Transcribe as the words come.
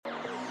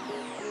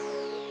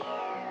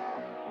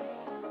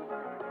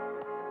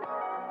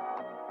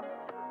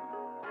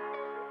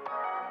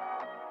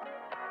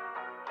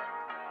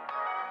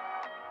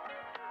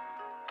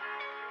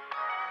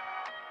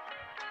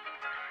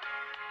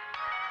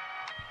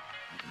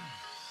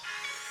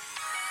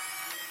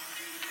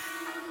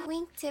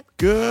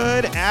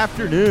Good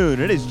afternoon.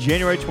 It is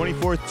January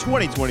 24th,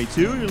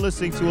 2022. You're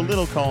listening to a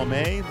Little Column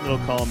A, Little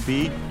Column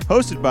B,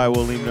 hosted by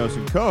Will Limnos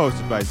and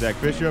co-hosted by Zach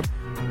Bishop.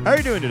 How are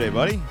you doing today,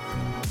 buddy?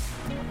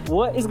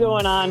 What is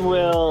going on,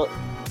 Will?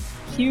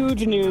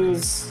 Huge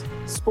news,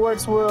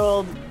 sports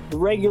world, the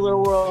regular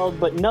world,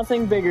 but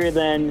nothing bigger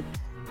than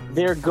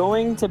they're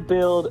going to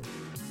build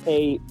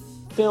a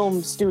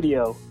film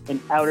studio in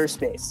outer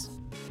space.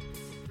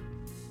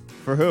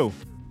 For who?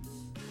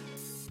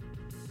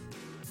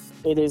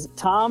 It is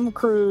Tom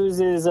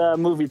Cruise's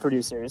movie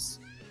producers.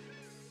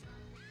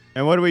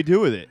 And what do we do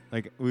with it?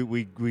 Like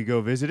we go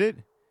visit it?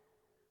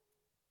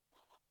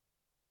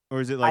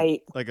 Or is it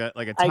like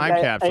a time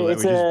capsule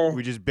that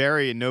we just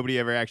bury and nobody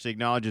ever actually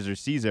acknowledges or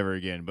sees ever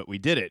again? But we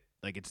did it.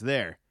 Like it's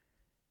there.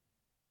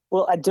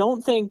 Well, I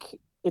don't think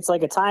it's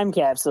like a time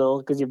capsule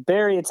because you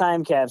bury a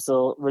time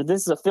capsule where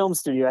this is a film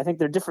studio. I think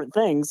they're different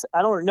things.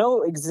 I don't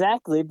know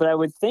exactly, but I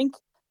would think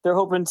they're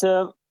hoping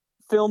to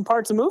film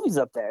parts of movies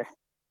up there.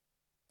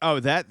 Oh,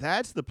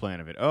 that's the plan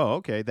of it. Oh,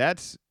 okay.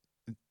 That's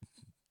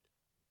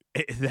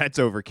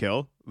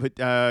overkill. But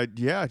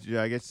yeah,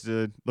 I guess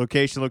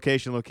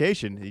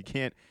location. You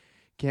can't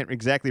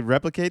exactly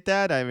replicate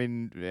that. I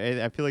mean,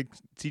 I feel like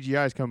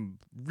CGI has come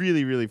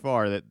really, really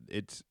far. That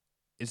it's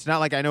not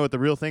like I know what the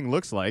real thing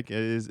looks like.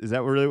 Is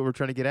that really what we're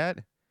trying to get at?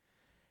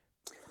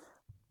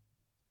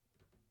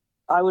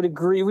 I would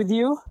agree with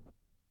you.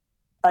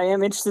 I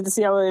am interested to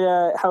see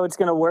how it's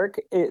going to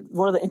work.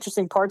 One of the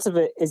interesting parts of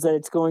it is that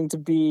it's going to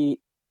be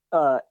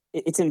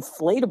it's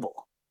inflatable.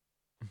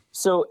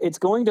 So it's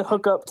going to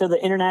hook up to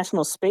the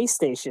International Space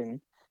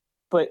Station,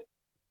 but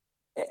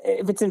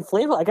if it's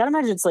inflatable, I gotta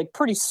imagine it's like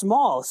pretty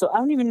small. So I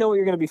don't even know what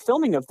you're going to be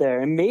filming up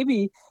there. And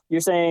maybe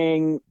you're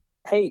saying,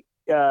 hey,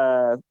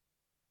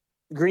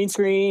 green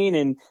screen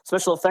and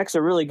special effects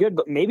are really good,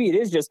 but maybe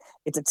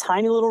it's a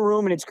tiny little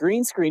room and it's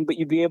green screen, but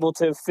you'd be able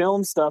to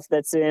film stuff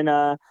that's in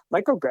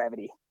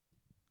microgravity.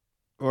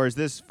 Or is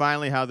this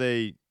finally how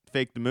they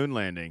fake the moon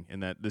landing,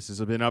 and that this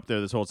has been up there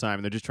this whole time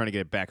and they're just trying to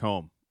get it back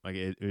home? Like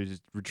it was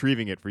just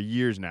retrieving it for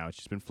years now. It's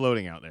just been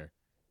floating out there.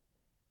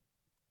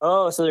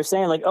 Oh, so they're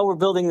saying like, oh, we're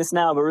building this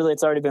now, but really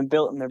it's already been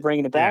built and they're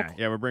bringing it back?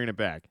 Yeah, we're bringing it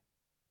back.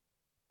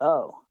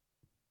 Oh.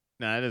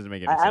 No, that doesn't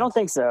make any sense. I don't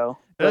think so.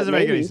 That doesn't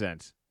make any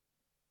sense.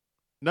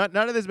 None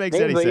of this makes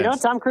any but sense.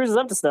 But Tom Cruise is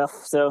up to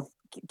stuff, so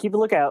keep a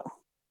lookout.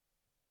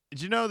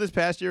 Did you know this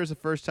past year was the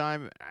first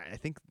time, I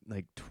think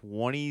like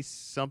 20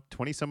 some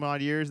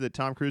odd years that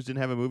Tom Cruise didn't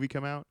have a movie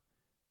come out?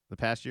 The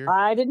past year?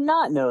 I did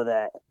not know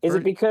that. Is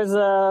it because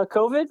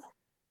COVID?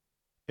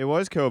 It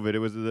was COVID. It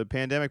was the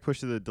pandemic pushed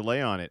the delay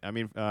on it. I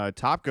mean,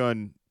 Top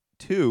Gun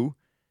 2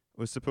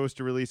 was supposed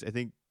to release, I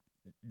think,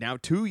 now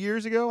 2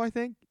 years ago, I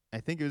think.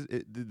 I think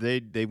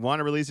they want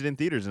to release it in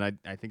theaters, and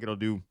I think it'll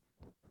do,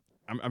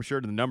 I'm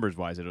sure the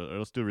numbers-wise,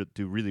 it'll still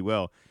do really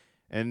well.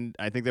 And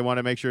I think they want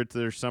to make sure it's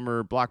their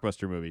summer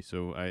blockbuster movie.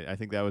 So I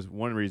think that was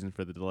one reason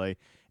for the delay.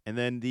 And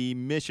then the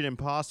Mission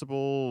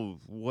Impossible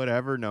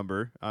whatever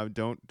number,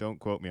 don't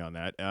quote me on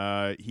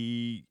that.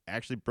 He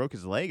actually broke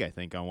his leg, I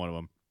think, on one of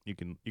them. You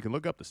can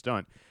look up the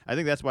stunt. I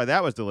think that's why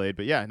that was delayed.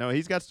 But yeah, no,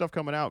 he's got stuff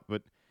coming out.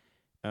 But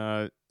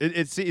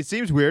it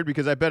seems weird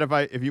because I bet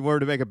if you were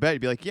to make a bet,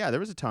 you'd be like, yeah,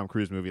 there was a Tom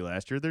Cruise movie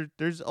last year.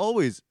 There's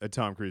always a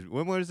Tom Cruise.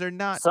 When was there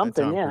not a Tom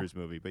Cruise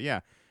movie? But yeah,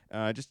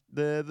 just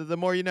the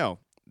more you know.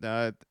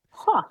 That's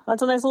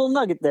a nice little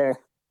nugget there.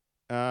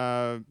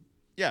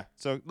 Yeah,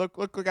 so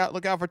look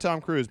out for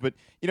Tom Cruise. But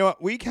you know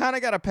what? We kind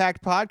of got a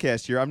packed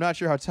podcast here. I'm not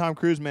sure how Tom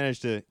Cruise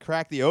managed to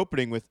crack the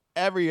opening with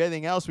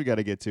everything else we got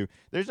to get to.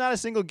 There's not a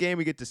single game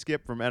we get to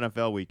skip from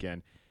NFL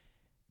weekend.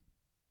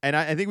 And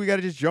I think we got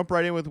to just jump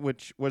right in with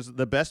which was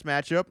the best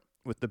matchup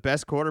with the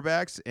best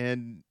quarterbacks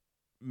and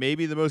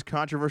maybe the most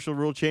controversial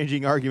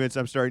rule-changing arguments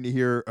I'm starting to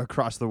hear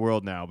across the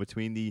world now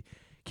between the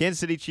Kansas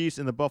City Chiefs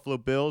and the Buffalo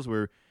Bills,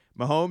 where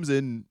Mahomes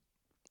and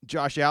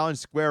Josh Allen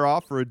square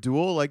off for a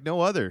duel like no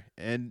other.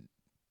 And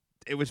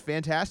it was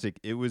fantastic.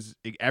 It was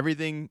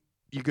everything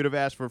you could have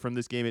asked for from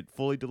this game. It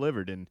fully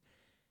delivered. And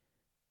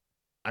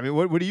I mean,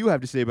 what do you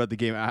have to say about the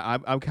game?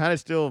 I'm kind of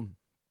still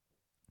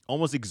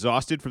almost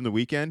exhausted from the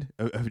weekend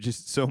of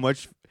just so many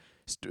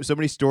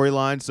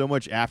storylines, so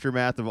much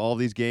aftermath of all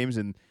these games.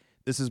 And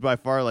this is by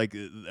far like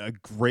a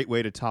great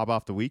way to top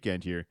off the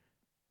weekend here.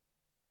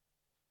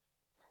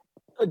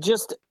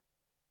 Just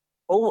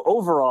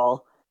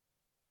overall,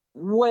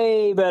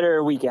 way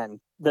better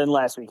weekend than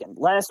last weekend.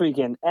 Last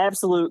weekend,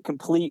 absolute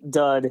complete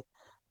dud.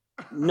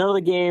 None of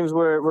the games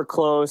were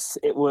close.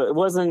 It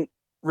wasn't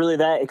really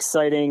that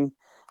exciting.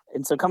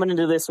 And so coming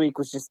into this week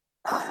was just,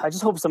 I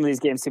just hope some of these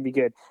games can be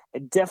good.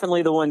 And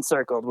definitely the one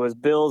circled was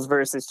Bills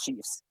versus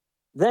Chiefs.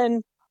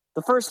 Then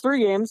the first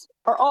three games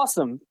are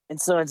awesome.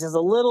 And so it's just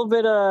a little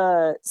bit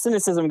of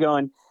cynicism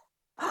going,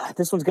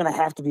 this one's going to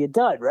have to be a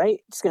dud, right?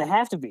 It's going to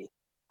have to be.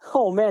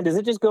 Oh, man, does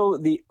it just go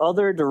the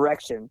other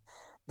direction?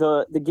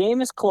 The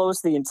game is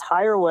close the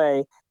entire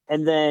way,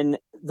 and then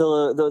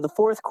the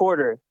fourth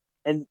quarter,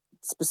 and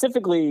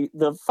specifically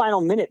the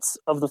final minutes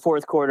of the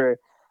fourth quarter,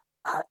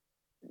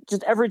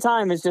 just every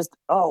time is just,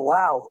 oh,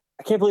 wow,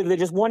 I can't believe they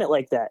just won it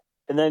like that.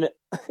 and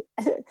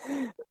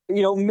then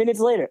minutes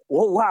later,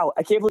 whoa, wow,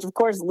 I can't believe, of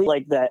course,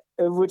 like that,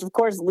 which of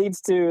course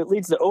leads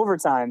to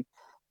overtime.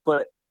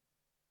 But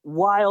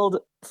wild,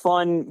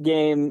 fun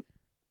game.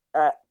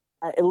 A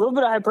little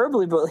bit of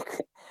hyperbole, but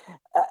like,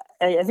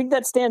 I think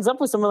that stands up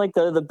with some of like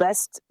the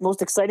best,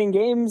 most exciting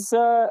games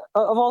of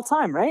all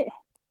time, right?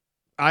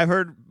 I've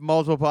heard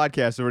multiple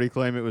podcasts already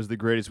claim it was the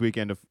greatest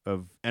weekend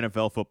of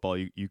NFL football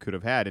you could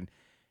have had. And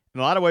in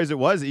a lot of ways it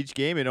was. Each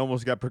game, it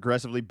almost got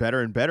progressively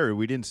better and better.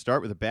 We didn't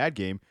start with a bad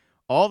game.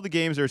 All of the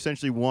games are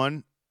essentially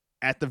won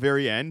at the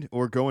very end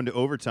or go into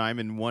overtime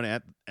and won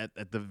at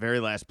the very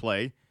last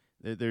play.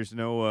 There's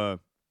no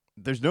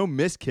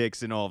missed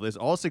kicks in all of this.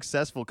 All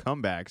successful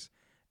comebacks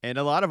and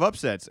a lot of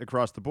upsets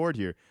across the board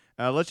here.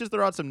 Let's just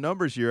throw out some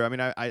numbers here. I mean,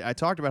 I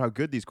talked about how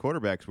good these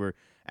quarterbacks were.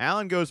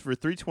 Allen goes for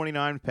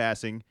 329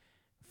 passing,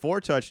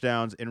 4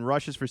 touchdowns, and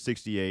rushes for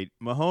 68.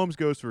 Mahomes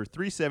goes for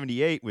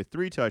 378 with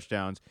 3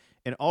 touchdowns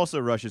and also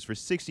rushes for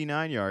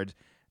 69 yards.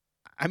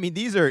 I mean,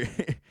 these are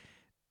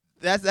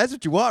that's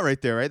what you want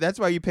right there, right? That's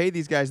why you pay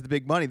these guys the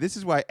big money. This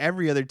is why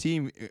every other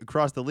team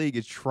across the league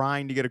is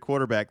trying to get a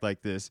quarterback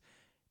like this,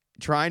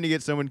 trying to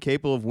get someone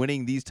capable of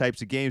winning these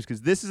types of games,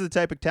 because this is the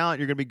type of talent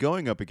you're going to be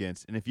going up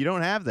against. And if you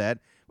don't have that,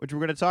 which we're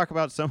going to talk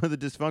about some of the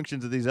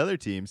dysfunctions of these other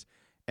teams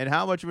and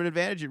how much of an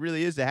advantage it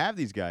really is to have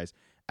these guys.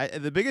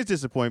 The biggest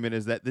disappointment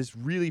is that this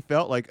really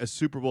felt like a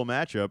Super Bowl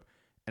matchup,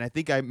 and I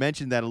think I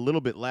mentioned that a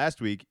little bit last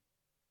week.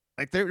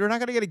 Like they're not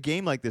going to get a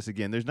game like this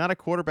again. There's not a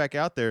quarterback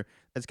out there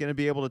that's going to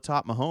be able to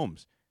top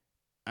Mahomes.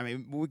 I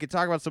mean, we could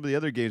talk about some of the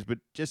other games, but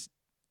just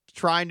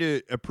trying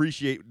to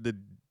appreciate the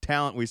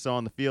talent we saw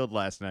on the field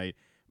last night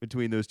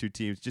between those two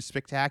teams, just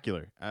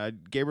spectacular.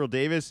 Gabriel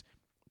Davis,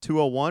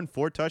 201,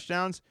 4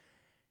 touchdowns.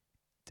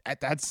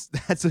 That's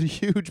a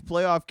huge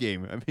playoff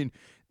game. I mean,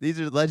 these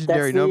are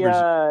legendary numbers.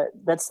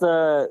 That's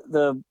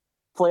the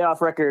playoff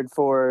record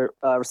for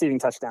receiving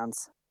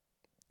touchdowns.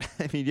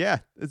 I mean, yeah,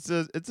 it's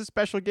a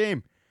special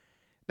game.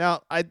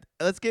 Now,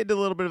 let's get into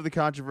a little bit of the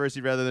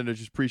controversy rather than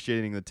just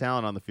appreciating the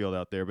talent on the field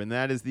out there. But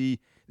that is the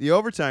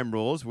overtime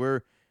rules,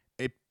 where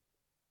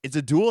it's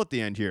a duel at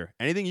the end here.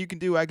 Anything you can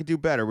do, I can do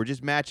better. We're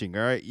just matching.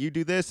 All right, you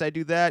do this, I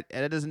do that,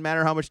 and it doesn't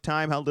matter how much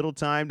time, how little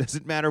time.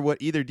 Doesn't matter what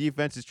either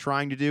defense is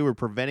trying to do or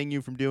preventing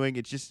you from doing.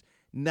 It's just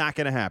not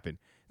going to happen.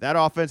 That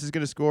offense is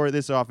going to score.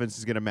 This offense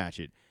is going to match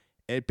it.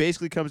 It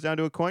basically comes down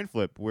to a coin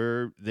flip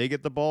where they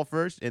get the ball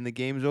first and the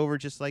game's over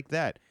just like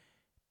that.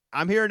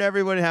 I'm hearing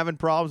everyone having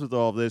problems with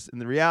all of this, and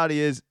the reality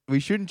is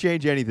we shouldn't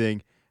change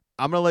anything.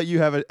 I'm going to let you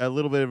have a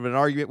little bit of an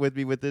argument with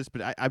me with this,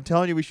 but I'm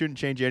telling you we shouldn't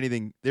change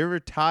anything. There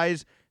were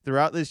ties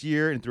throughout this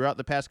year and throughout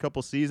the past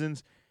couple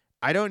seasons.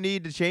 I don't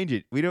need to change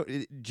it.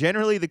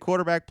 Generally, the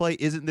quarterback play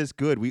isn't this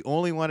good. We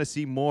only want to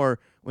see more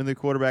when the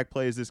quarterback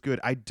play is this good.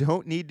 I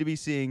don't need to be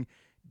seeing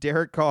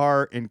Derek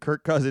Carr and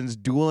Kirk Cousins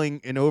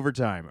dueling in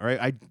overtime. All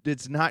right,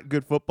 it's not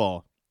good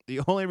football. The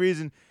only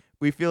reason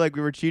we feel like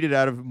we were cheated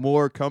out of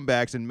more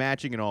comebacks and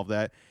matching and all of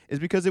that is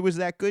because it was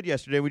that good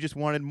yesterday. We just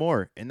wanted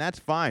more, and that's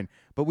fine.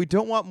 But we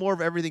don't want more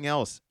of everything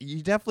else.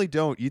 You definitely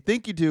don't. You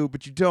think you do,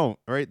 but you don't.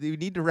 All right, you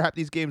need to wrap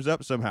these games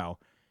up somehow.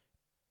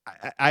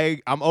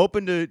 I'm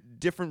open to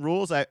different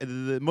rules.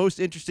 The most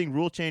interesting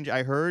rule change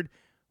I heard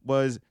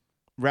was,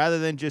 rather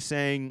than just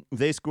saying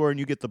they score and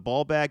you get the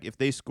ball back, if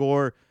they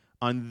score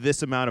on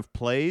this amount of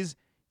plays,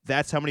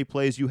 that's how many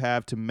plays you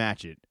have to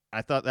match it.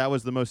 I thought that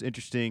was the most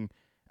interesting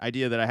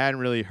idea that I hadn't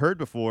really heard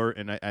before,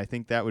 and I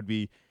think that would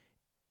be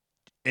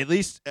at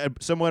least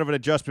somewhat of an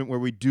adjustment where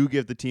we do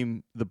give the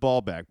team the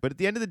ball back. But at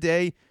the end of the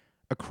day,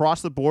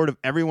 across the board of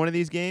every one of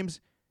these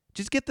games,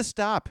 just get the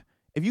stop.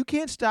 If you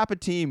can't stop a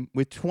team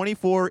with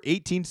 24,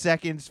 18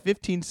 seconds,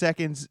 15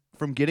 seconds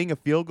from getting a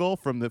field goal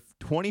from the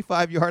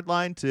 25-yard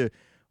line to,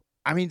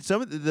 I mean,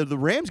 some of the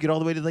Rams get all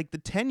the way to like the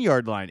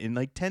 10-yard line in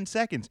like 10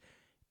 seconds.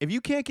 If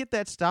you can't get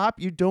that stop,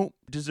 you don't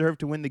deserve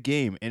to win the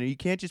game. And you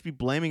can't just be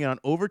blaming it on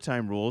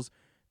overtime rules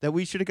that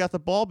we should have got the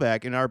ball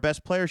back and our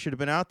best player should have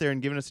been out there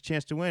and given us a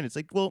chance to win. It's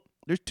like, well,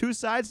 there's two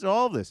sides to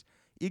all of this.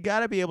 You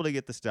got to be able to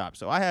get the stop.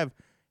 So I have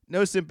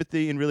no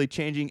sympathy in really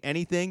changing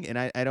anything, and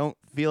I don't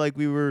feel like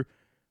we were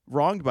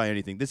wronged by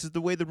anything. This is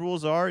the way the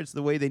rules are. It's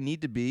the way they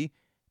need to be,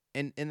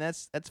 and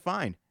that's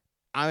fine.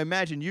 I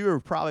imagine you are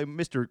probably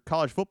Mr.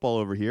 College Football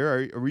over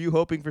here. Were you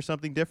hoping for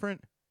something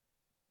different?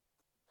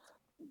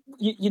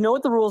 You know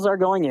what the rules are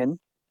going in,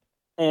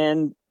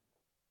 and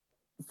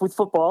with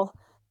football,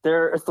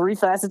 there are 3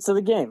 facets of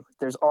the game.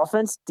 There's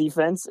offense,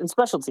 defense, and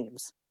special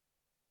teams.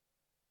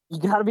 You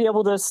got to be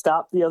able to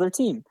stop the other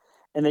team.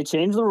 And they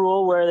changed the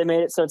rule where they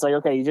made it so it's like,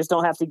 okay, you just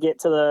don't have to get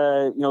to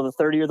the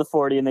 30 or the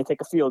 40 and they take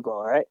a field goal,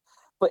 all right?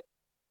 But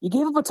you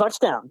gave up a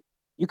touchdown.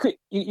 You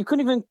couldn't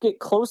even get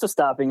close to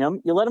stopping them.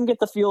 You let them get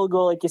the field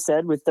goal, like you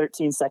said, with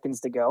 13 seconds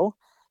to go.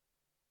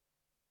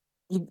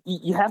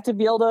 You have to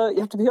be able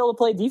to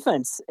play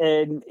defense.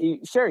 And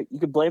sure, you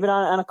could blame it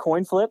on a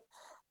coin flip,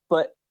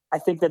 but I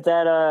think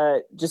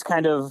that just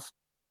kind of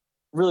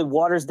really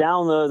waters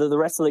down the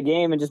rest of the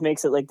game and just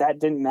makes it like that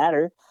didn't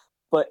matter.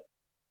 But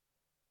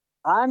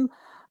you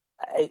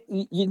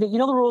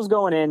know the rules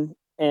going in,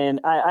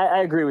 and I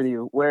agree with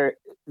you where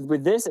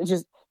with this, it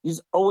just you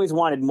just always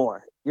wanted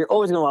more. You're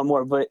always gonna want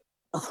more, but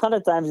a lot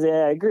of times,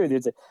 yeah, I agree with you.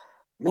 It's like,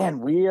 man,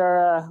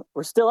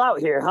 we're still out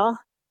here, huh?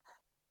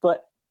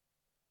 But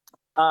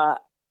uh,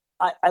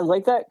 I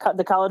like that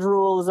the college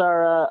rules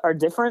are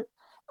different.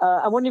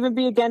 I wouldn't even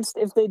be against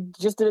if they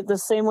just did it the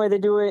same way they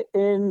do it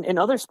in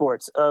other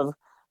sports. Of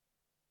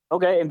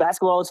okay, in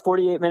basketball it's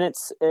 48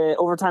 minutes,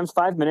 overtime's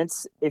 5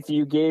 minutes. If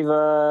you gave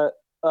so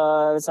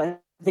I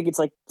think it's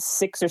like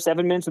 6 or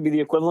 7 minutes would be the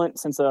equivalent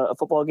since a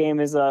football game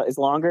is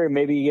longer.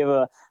 Maybe you give I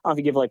don't know if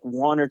you give like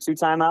 1 or 2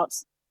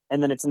 timeouts,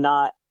 and then it's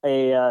not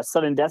a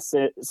sudden death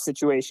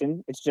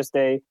situation. It's just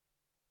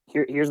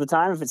here's the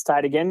time. If it's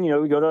tied again,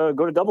 we go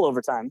to double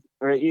overtime,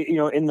 or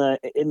in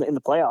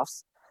the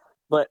playoffs.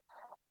 But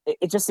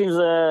it just seems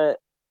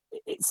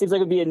it seems like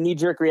it'd be a knee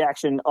jerk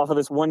reaction off of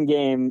this one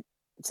game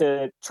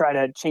to try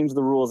to change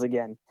the rules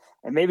again.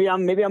 And maybe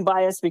I'm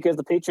biased because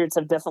the Patriots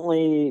have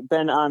definitely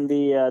been on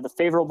the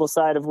favorable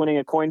side of winning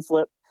a coin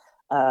flip.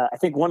 I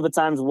think one of the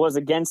times was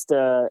against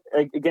the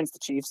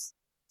Chiefs,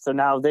 so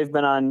now they've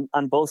been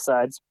on both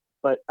sides.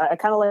 But I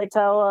kind of liked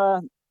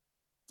how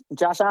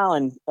Josh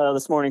Allen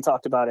this morning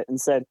talked about it and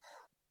said,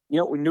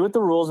 we knew what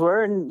the rules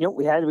were, and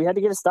we had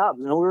to get a stop.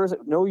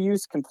 No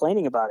use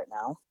complaining about it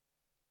now.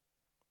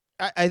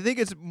 I think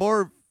it's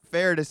more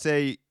fair to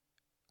say,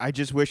 I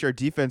just wish our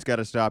defense got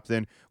a stop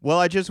then. Well,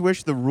 I just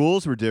wish the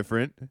rules were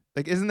different.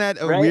 Like, isn't that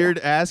a weird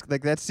ask?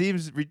 Like, that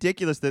seems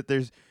ridiculous that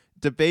there's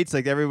debates,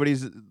 like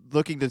everybody's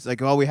looking to,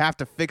 like, oh, we have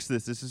to fix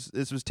this.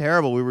 This was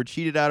terrible. We were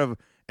cheated out of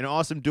an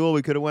awesome duel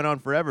we could have went on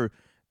forever.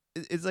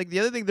 It's like the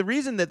other thing, the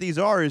reason that these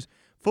is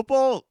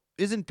football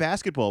isn't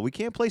basketball. We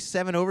can't play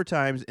 7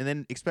 overtimes and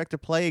then expect to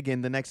play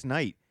again the next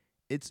night.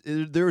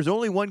 There was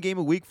only one game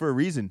a week for a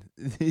reason.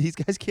 These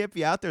guys can't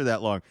be out there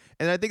that long.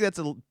 And I think that's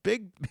a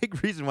big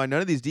reason why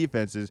none of these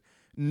defenses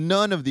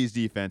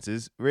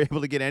were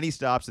able to get any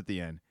stops at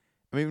the end.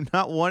 I mean,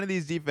 not one of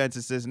these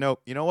defenses says,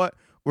 nope, you know what?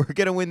 We're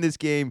going to win this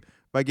game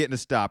by getting a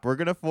stop. We're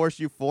going to force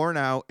you 4 and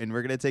out, and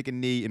we're going to take a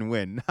knee and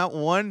win. Not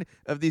one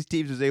of these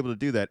teams was able to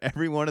do that.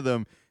 Every one of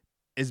them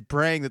is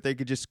praying that they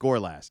could just score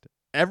last.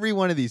 Every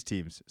one of these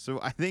teams. So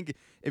I think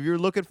if you're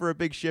looking for a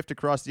big shift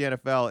across the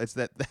NFL, it's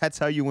that's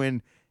how you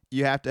win.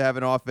 You have to have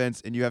an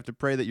offense, and you have to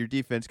pray that your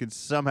defense can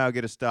somehow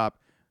get a stop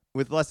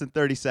with less than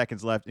 30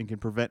 seconds left and can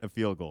prevent a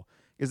field goal.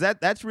 Because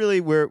that's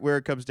really where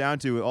it comes down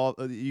to.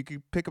 You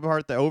can pick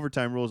apart the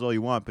overtime rules all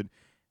you want, but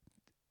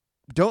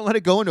don't let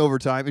it go into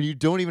overtime, and you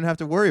don't even have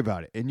to worry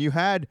about it. And you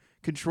had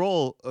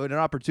control and an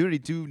opportunity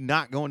to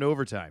not go into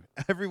overtime.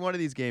 Every one of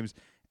these games,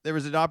 there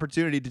was an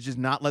opportunity to just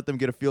not let them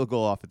get a field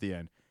goal off at the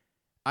end.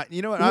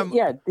 You know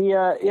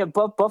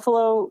what?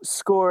 Buffalo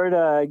scored.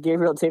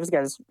 Gabriel Davis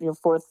got his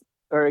fourth.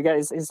 Or he got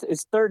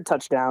his third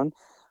touchdown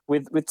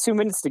with 2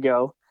 minutes to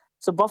go.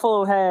 So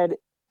Buffalo had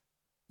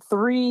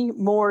 3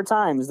 more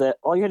times that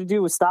all you had to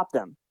do was stop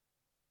them.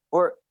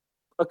 Or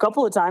a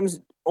couple of times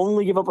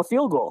only give up a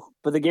field goal.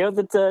 But they gave up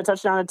the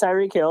touchdown to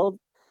Tyreek Hill.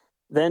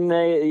 Then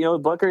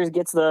Buckers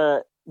gets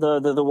the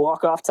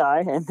walk-off tie,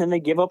 and then they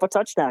give up a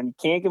touchdown. You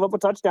can't give up a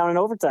touchdown in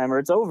overtime or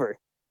it's over.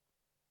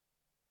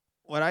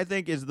 What I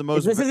think is the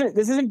most... This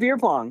isn't beer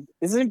pong.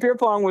 This isn't beer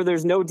pong where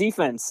there's no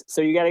defense.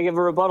 So you got to give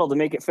a rebuttal to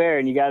make it fair,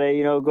 and you got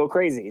to go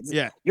crazy.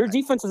 Your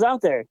defense was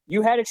out there.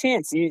 You had a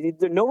chance.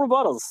 No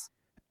rebuttals.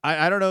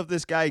 I don't know if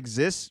this guy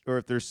exists or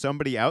if there's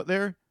somebody out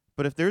there,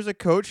 but if there's a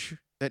coach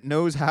that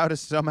knows how to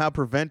somehow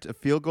prevent a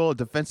field goal, a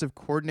defensive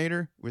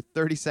coordinator with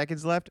 30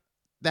 seconds left,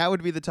 that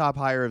would be the top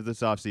hire of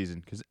this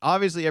offseason, because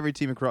obviously every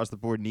team across the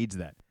board needs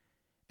that.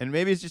 And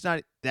maybe it's just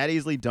not that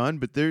easily done,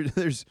 but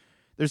there's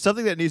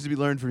something that needs to be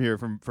learned from here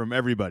from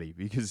everybody,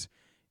 because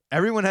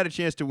everyone had a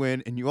chance to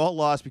win, and you all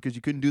lost because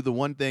you couldn't do the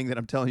one thing that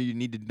I'm telling you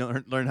need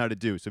to learn how to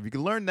do. So if you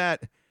can learn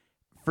that,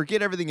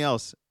 forget everything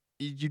else.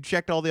 You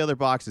checked all the other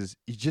boxes.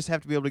 You just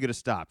have to be able to get a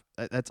stop.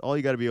 That's all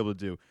you got to be able to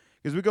do.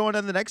 Because we're going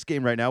on the next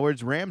game right now where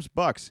it's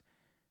Rams-Bucks,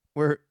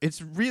 where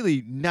it's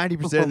really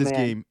 90% of this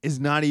game is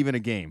not even a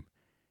game.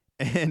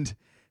 And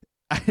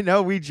I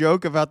know we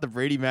joke about the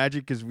Brady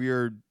magic because we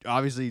are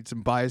obviously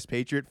some biased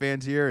Patriot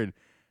fans here, and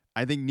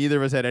I think neither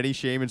of us had any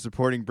shame in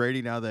supporting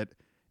Brady now that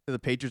the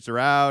Patriots are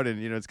out,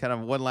 and it's kind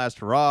of one last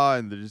hurrah,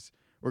 and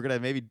we're gonna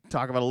maybe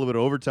talk about a little bit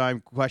of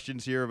overtime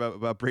questions here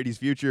about Brady's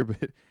future,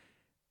 but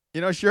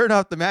sure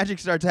enough, the magic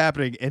starts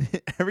happening,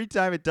 and every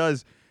time it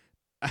does,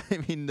 I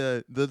mean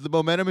the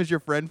momentum is your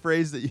friend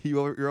phrase that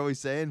you're always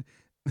saying.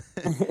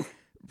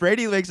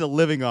 Brady makes a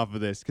living off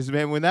of this because,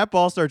 man, when that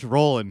ball starts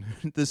rolling,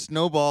 the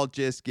snowball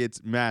just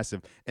gets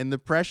massive. And the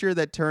pressure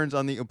that turns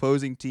on the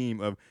opposing team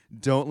of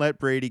don't let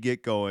Brady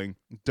get going,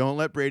 don't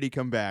let Brady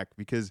come back,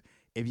 because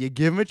if you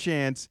give him a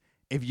chance,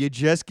 if you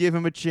just give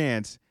him a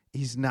chance,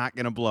 he's not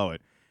going to blow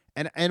it.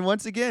 And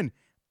once again,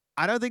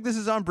 I don't think this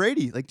is on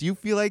Brady. Like, do you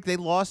feel like they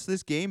lost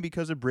this game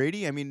because of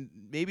Brady? I mean,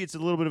 maybe it's a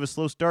little bit of a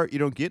slow start. You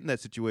don't get in that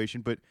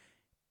situation, but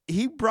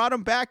he brought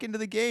them back into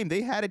the game.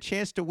 They had a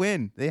chance to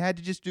win. They had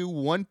to just do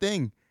one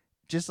thing.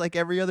 Just like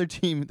every other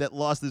team that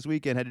lost this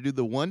weekend had to do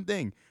the one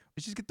thing.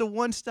 Just get the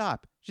one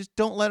stop. Just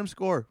don't let them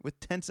score with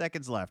 10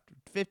 seconds left,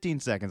 15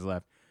 seconds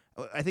left.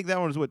 I think that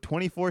one was,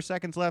 24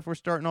 seconds left? We're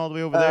starting all the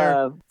way over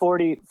there.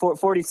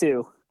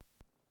 42.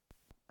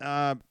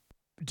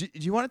 Do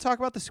you want to talk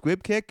about the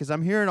squib kick? Because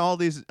I'm hearing all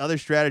these other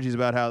strategies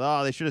about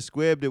how they should have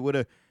squibbed. It would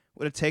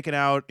have taken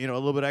out a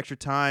little bit extra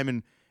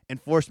time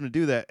and forced them to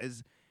do that.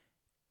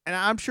 And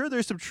I'm sure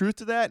there's some truth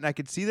to that, and I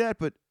could see that.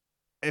 But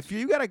if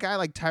you got a guy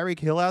like Tyreek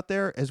Hill out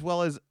there, as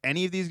well as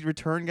any of these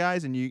return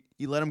guys, and you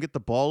let him get the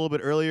ball a little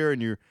bit earlier,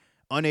 and you're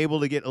unable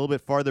to get a little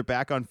bit farther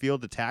back on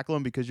field to tackle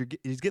him because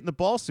he's getting the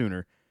ball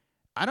sooner,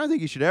 I don't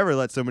think you should ever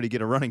let somebody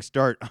get a running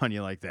start on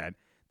you like that.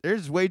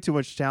 There's way too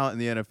much talent in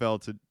the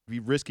NFL to be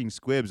risking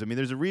squibs. I mean,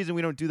 there's a reason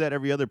we don't do that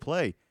every other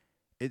play.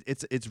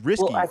 It's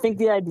risky. Well, I think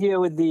the idea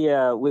with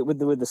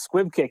the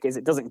squib kick is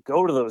it doesn't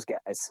go to those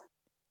guys.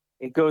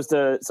 It goes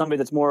to somebody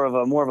that's more of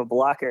a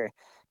blocker.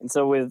 And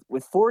so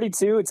with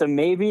 42, it's a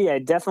maybe. I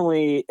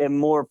definitely am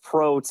more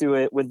pro to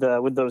it with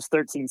those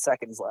 13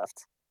 seconds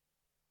left,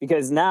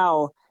 because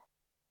now,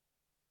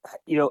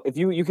 if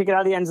you kick it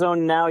out of the end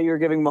zone, now you're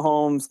giving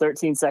Mahomes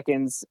 13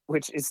 seconds,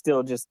 which is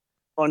still just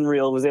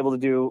unreal. Was able to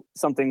do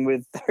something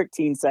with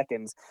 13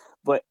 seconds.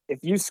 But if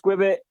you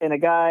squib it and a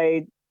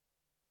guy,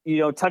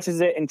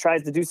 touches it and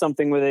tries to do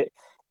something with it,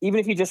 even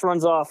if he just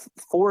runs off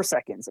 4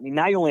 seconds, I mean,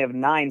 now you only have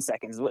 9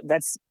 seconds.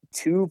 That's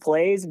 2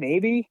 plays,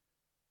 maybe.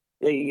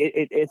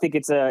 I think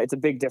it's a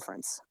big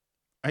difference.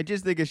 I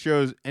just think it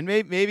shows, and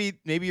maybe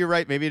you're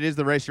right. Maybe it is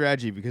the right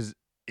strategy because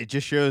it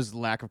just shows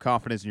lack of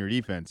confidence in your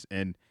defense.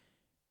 And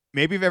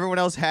maybe if everyone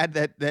else had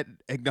that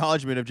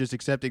acknowledgement of just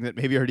accepting that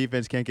maybe our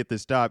defense can't get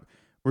this stop,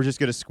 we're just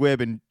going to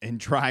squib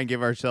and try and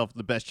give ourselves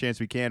the best chance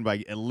we can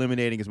by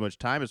eliminating as much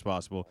time as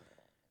possible.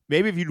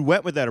 Maybe if you'd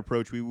went with that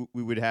approach, we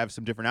would have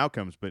some different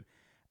outcomes. But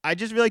I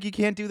just feel like you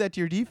can't do that to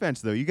your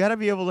defense, though. You got to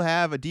be able to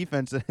have a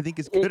defense that I think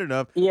is good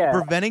enough,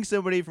 preventing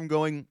somebody from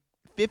going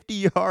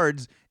 50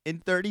 yards in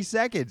 30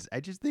 seconds. I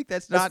just think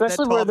that's not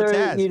especially that tall of a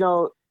task.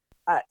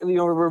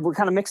 We're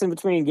kind of mixing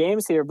between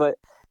games here, but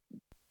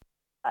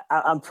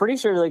I'm pretty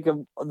sure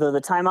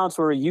the timeouts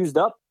were used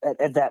up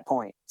at that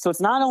point. So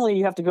it's not only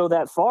you have to go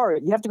that far,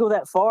 you have to go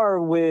that far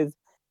with,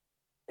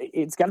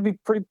 it's got to be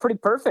pretty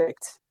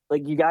perfect.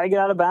 Like, you got to get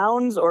out of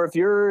bounds, or if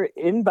you're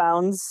in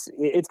bounds,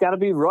 it's got to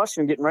be rushed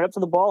and getting right up to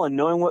the ball and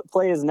knowing what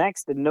play is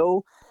next and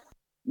no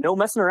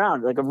messing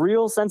around, like a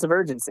real sense of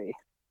urgency.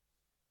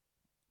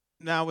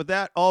 Now, with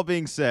that all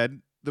being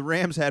said, the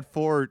Rams had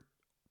 4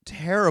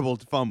 terrible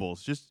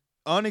fumbles, just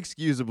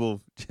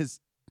unexcusable,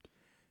 just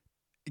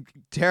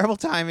terrible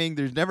timing.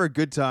 There's never a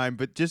good time,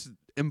 but just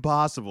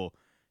impossible.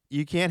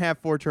 You can't have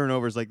 4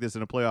 turnovers like this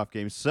in a playoff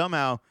game.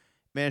 Somehow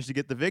managed to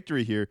get the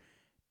victory here.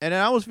 And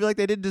I almost feel like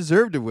they didn't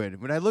deserve to win.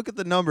 When I look at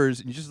the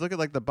numbers and you just look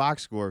at the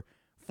box score,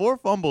 4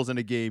 fumbles in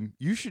a game,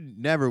 you should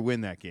never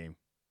win that game,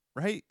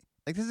 right?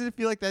 Like, doesn't it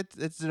feel like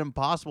that's an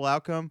impossible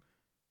outcome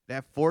to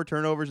have 4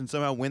 turnovers and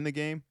somehow win the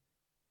game?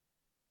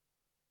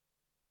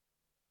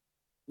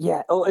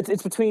 Yeah. Oh,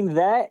 it's between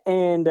that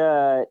and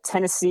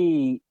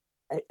Tennessee.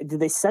 Did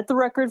they set the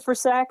record for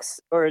sacks,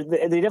 or they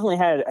definitely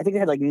had? I think they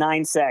had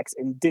 9 sacks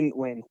and didn't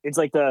win. It's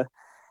like the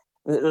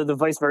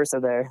vice versa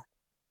there.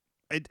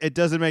 It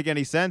doesn't make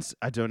any sense.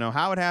 I don't know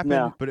how it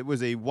happened, but it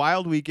was a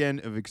wild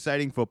weekend of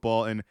exciting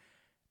football, and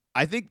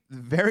I think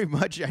very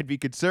much I'd be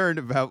concerned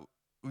about.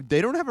 They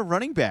don't have a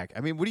running back.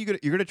 I mean,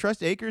 you're gonna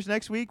trust Akers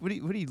next week? What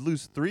did he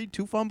lose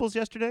 2 fumbles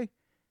yesterday?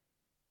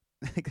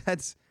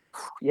 That's.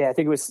 Yeah, I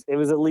think it was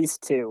at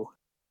least 2.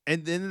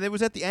 And then it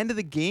was at the end of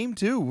the game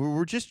too.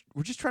 We're just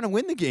trying to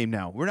win the game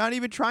now. We're not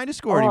even trying to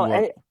score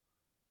anymore.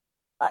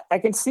 I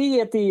can see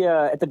at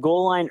the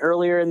goal line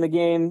earlier in the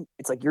game,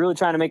 it's like you're really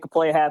trying to make a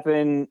play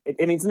happen.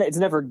 It's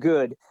never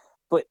good,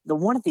 but the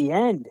one at the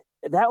end,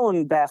 that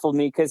one baffled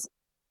me because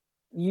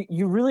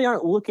you really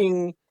aren't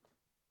looking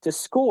to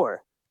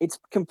score. It's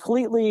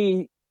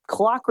completely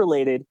clock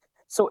related,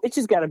 so it's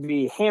just got to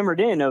be hammered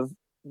in. Of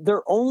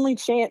their only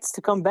chance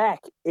to come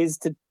back is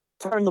to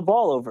turn the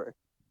ball over,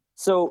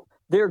 so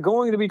they're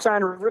going to be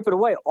trying to rip it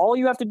away. All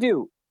you have to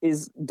do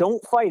is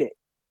don't fight it.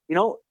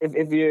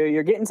 If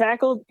you're getting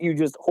tackled, you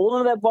just hold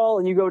onto that ball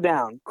and you go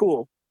down.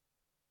 Cool.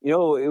 We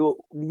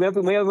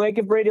might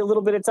give Brady a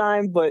little bit of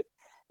time, but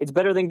it's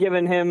better than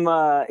giving him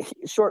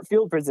short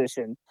field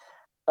position.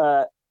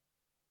 At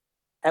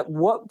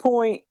what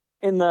point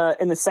in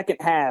the second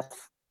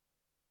half,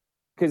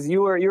 because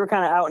you were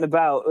kind of out and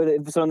about,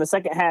 so in the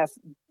second half,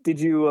 did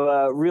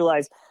you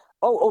realize,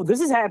 oh, this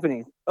is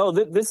happening. Oh,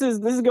 this is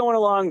going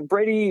along.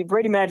 Brady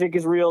magic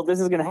is real. This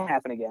is going to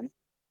happen again.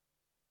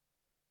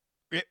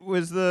 It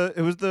was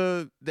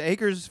the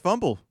Akers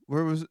fumble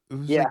where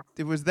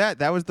it was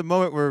that was the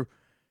moment where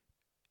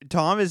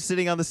Tom is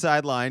sitting on the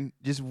sideline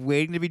just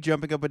waiting to be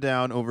jumping up and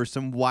down over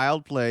some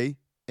wild play,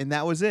 and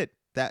that was it.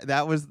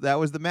 That was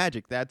the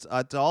magic. That's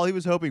all he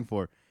was hoping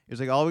for. It was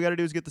like, all we got to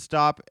do is get the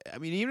stop. I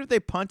mean, even if they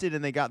punted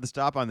and they got the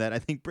stop on that, I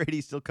think Brady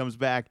still comes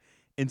back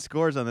and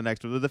scores on the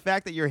next one. But the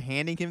fact that you're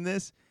handing him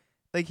this,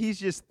 like, he's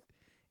just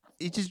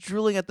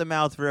drooling at the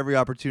mouth for every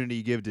opportunity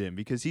you give to him,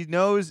 because he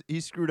knows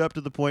he's screwed up to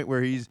the point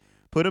where he's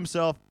put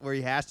himself where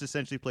he has to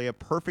essentially play a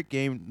perfect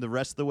game the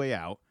rest of the way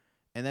out.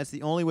 And that's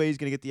the only way he's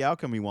going to get the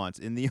outcome he wants.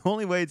 And the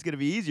only way it's going to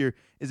be easier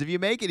is if you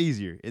make it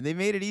easier. And they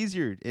made it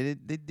easier. And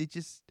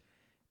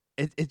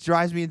it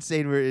drives me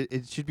insane where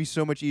it should be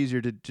so much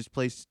easier to just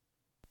play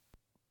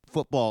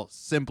football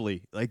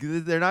simply. Like,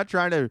 they're not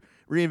trying to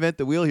reinvent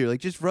the wheel here. Like,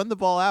 just run the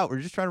ball out. We're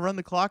just trying to run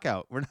the clock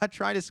out. We're not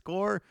trying to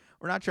score.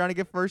 We're not trying to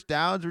get first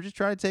downs. We're just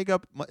trying to take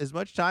up as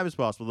much time as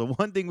possible. The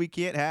one thing we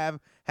can't have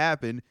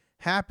happened,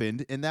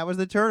 and that was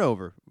the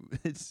turnover.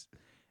 In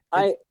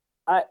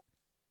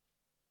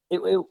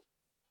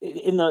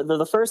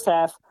the first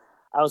half,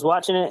 I was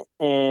watching it,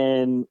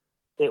 and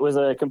it was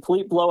a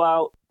complete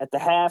blowout. At the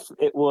half,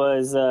 it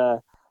was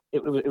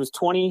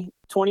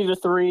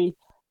 20-3,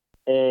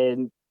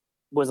 and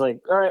was like,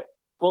 all right,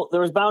 well,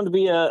 there was bound to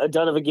be a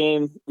dud of a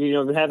game. You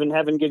know,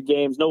 having good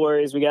games. No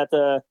worries. We got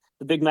the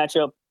big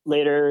matchup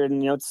later,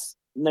 and it's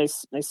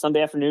nice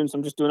Sunday afternoon. So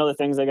I'm just doing other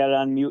things. I got it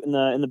on mute in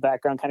the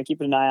background, kind of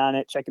keeping an eye on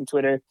it, checking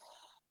Twitter,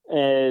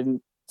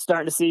 and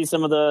starting to see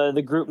some of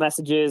the group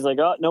messages like,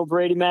 oh, no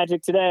Brady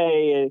magic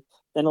today. And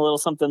then a little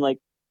something like,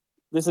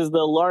 this is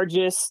the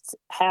largest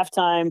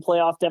halftime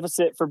playoff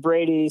deficit for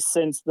Brady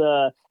since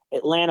the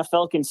Atlanta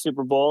Falcons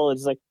Super Bowl.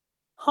 It's like,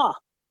 huh.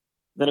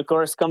 Then, of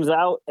course, comes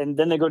out, and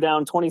then they go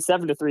down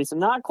 27-3. So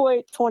not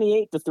quite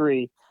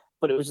 28-3,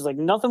 but it was just like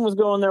nothing was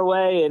going their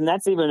way. And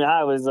that's even,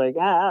 I was like,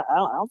 I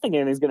don't think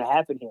anything's going to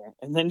happen here.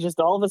 And then just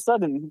all of a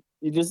sudden,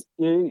 you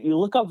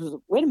look up,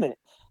 wait a minute.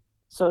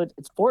 So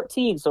it's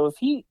 14. So if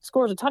he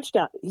scores a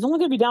touchdown, he's only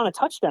going to be down a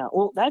touchdown.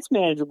 Well, that's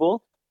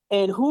manageable.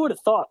 And who would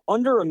have thought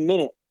under a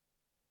minute,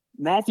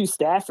 Matthew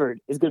Stafford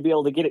is going to be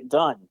able to get it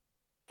done?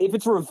 If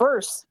it's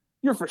reverse,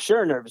 you're for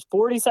sure nervous.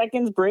 40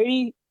 seconds,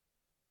 Brady,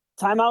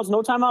 timeouts,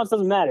 no timeouts,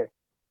 doesn't matter.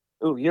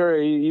 Ooh,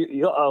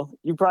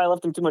 you probably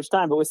left him too much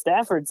time. But with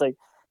Stafford, it's like,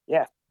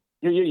 yeah,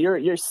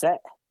 you're set.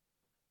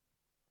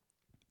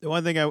 The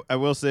one thing I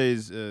will say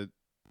is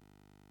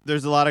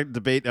there's a lot of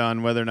debate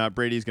on whether or not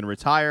Brady's going to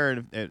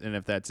retire and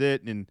if that's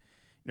it. And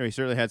he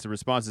certainly had some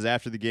responses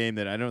after the game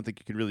that I don't think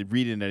you could really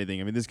read into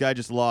anything. I mean, this guy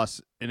just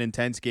lost an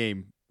intense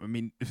game. I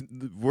mean,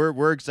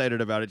 we're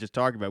excited about it, just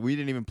talking about it. We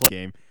didn't even play the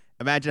game.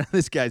 Imagine how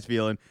this guy's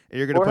feeling. And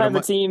you're going to have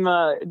a team.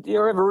 You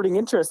don't have a rooting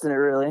interest in it,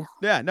 really.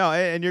 Yeah, no,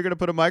 and you're going to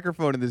put a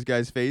microphone in this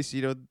guy's face.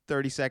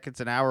 30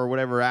 seconds, an hour, or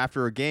whatever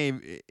after a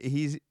game.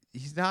 He's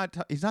not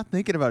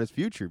thinking about his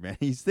future, man.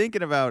 He's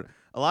thinking about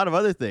a lot of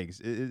other things.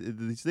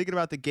 He's thinking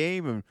about the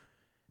game, and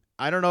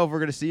I don't know if we're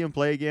going to see him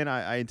play again.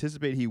 I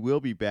anticipate he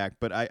will be back,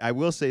 but I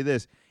will say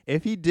this: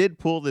 if he did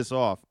pull this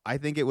off, I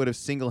think it would have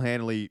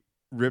single-handedly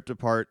ripped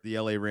apart the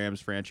LA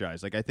Rams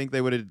franchise. Like, I think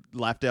they would have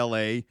left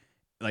LA.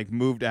 Like,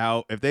 moved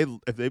out. If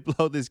they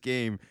blow this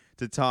game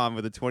to Tom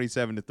with a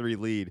 27-3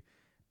 lead,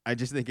 I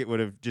just think it would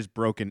have just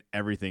broken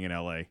everything in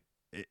LA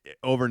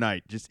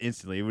overnight, just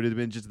instantly. It would have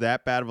been just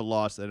that bad of a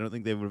loss. I don't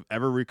think they would have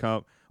ever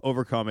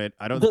overcome it.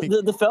 I don't think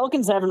the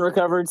Falcons haven't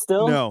recovered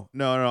still.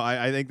 No.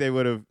 I think they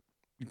would have.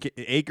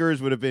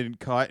 Akers would have been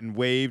caught and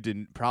waived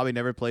and probably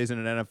never plays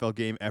in an NFL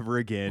game ever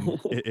again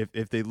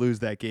if they lose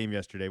that game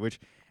yesterday, which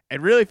it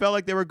really felt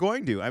like they were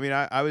going to. I mean,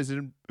 I was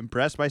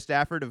impressed by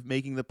Stafford of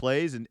making the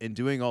plays and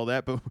doing all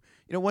that. But,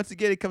 once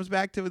again, it comes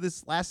back to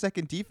this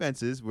last-second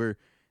defenses where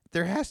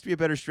there has to be a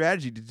better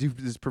strategy to do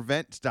this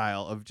prevent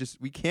style of just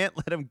we can't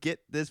let them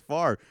get this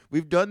far.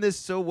 We've done this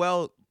so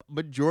well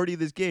majority of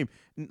this game.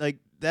 Like,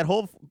 that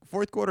whole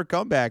fourth quarter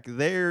comeback,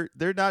 they're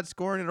not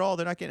scoring at all.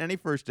 They're not getting any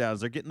first downs.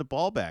 They're getting the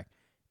ball back.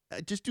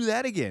 Just do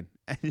that again.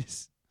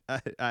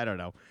 I don't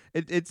know.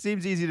 It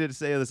seems easy to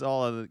say this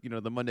all on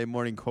the Monday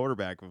morning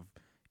quarterback of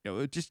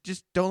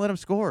just don't let them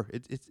score.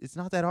 It's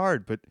not that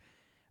hard, but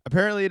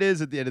apparently it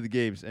is at the end of the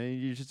games, and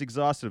you're just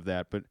exhausted of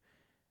that. But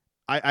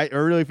I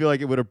really feel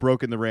like it would have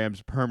broken the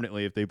Rams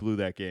permanently if they blew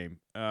that game.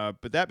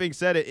 But that being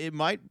said, it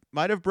might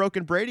have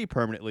broken Brady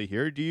permanently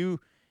here. Do you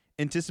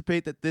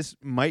anticipate that this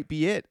might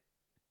be it?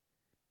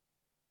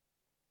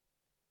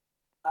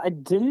 I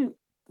didn't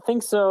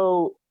think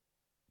so.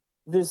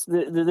 This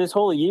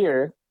whole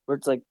year, where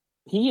it's like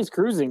he is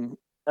cruising,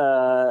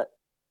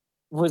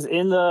 was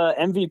in the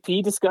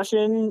MVP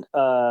discussion,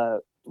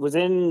 was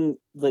in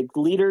like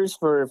leaders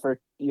for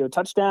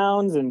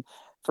touchdowns and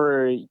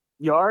for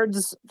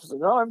yards. Just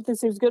like, oh, everything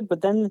seems good,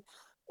 but then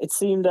it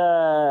seemed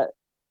I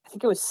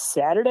think it was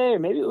Saturday, or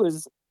maybe it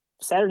was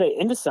Saturday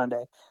into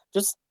Sunday.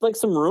 Just like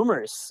some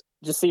rumors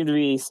just seemed to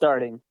be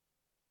starting,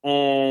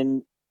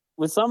 and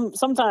with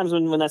sometimes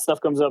when that stuff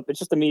comes up, it's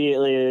just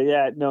immediately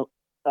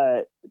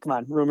come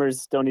on,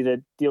 rumors, don't need to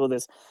deal with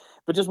this.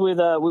 But just with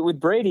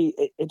Brady,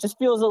 it just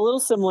feels a little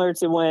similar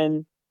to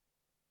when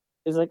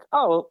it's like,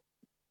 oh,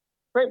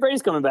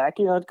 Brady's coming back,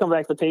 come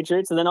back to the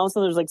Patriots, and then all of a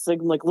sudden there's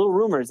like little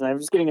rumors, and I'm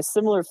just getting a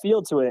similar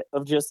feel to it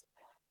of just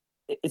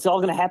it's all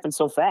going to happen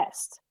so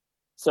fast.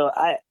 So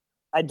I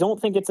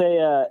don't think it's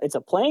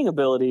a playing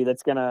ability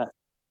that's going to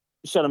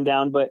shut him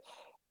down, but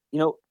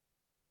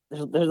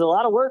there's a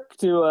lot of work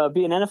to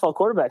be an NFL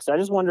quarterback. So I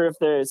just wonder if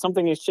there's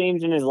something has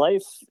changed in his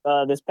life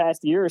this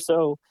past year or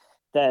so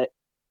that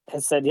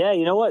has said, yeah,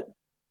 you know what?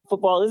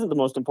 Football isn't the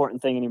most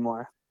important thing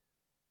anymore.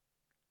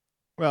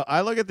 Well,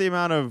 I look at the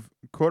amount of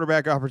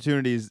quarterback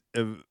opportunities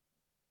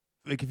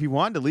like if he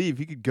wanted to leave,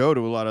 he could go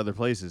to a lot of other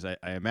places. I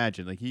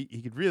imagine like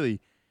he could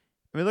really.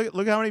 I mean,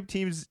 look how many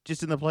teams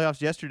just in the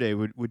playoffs yesterday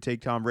would take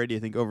Tom Brady. I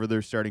think over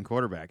their starting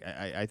quarterback.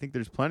 I think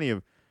there's plenty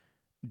of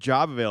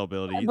job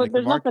availability. But Like the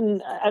there's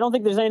nothing. I don't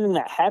think there's anything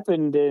that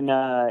happened in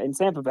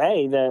Tampa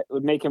Bay that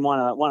would make him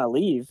want to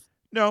leave.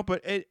 No,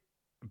 but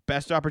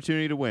best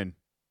opportunity to win.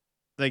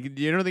 Like,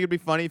 you don't think it'd be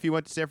funny if he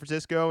went to San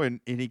Francisco and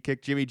he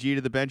kicked Jimmy G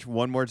to the bench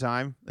one more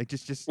time? Like,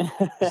 just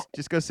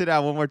go sit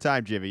down one more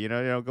time, Jimmy.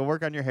 Go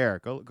work on your hair.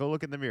 Go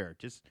look in the mirror.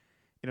 Just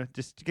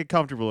get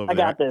comfortable over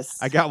there. I got this.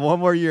 I got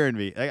one more year in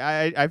me. Like,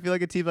 I feel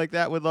like a team like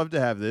that would love to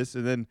have this.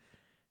 And then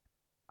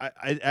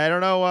I don't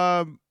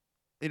know.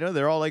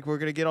 They're all like, we're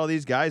gonna get all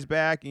these guys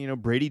back.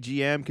 Brady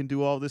GM can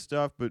do all this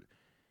stuff, but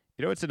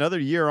it's another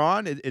year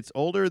on. It's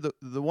older.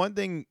 The one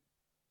thing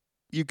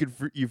you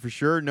for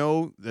sure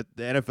know that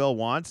the NFL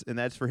wants, and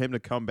that's for him to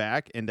come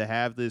back and to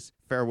have this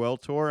farewell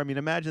tour. I mean,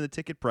 imagine the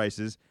ticket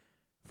prices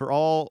for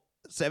all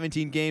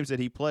 17 games that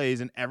he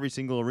plays in every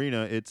single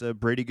arena. It's a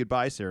Brady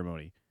goodbye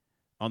ceremony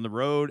on the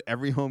road,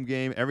 every home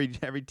game, every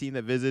team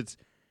that visits,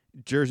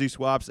 jersey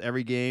swaps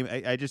every game.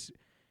 I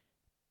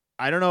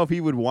don't know if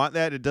he would want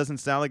that. It doesn't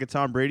sound like a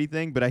Tom Brady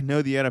thing, but I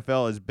know the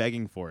NFL is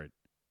begging for it.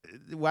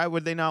 Why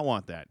would they not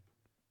want that?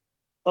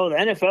 Oh, the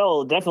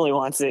NFL definitely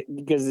wants it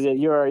because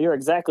you're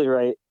exactly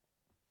right.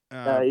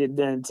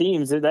 Then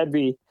teams that'd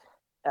be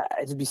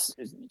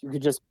you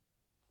could just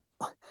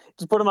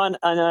put them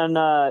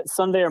on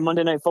Sunday or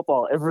Monday Night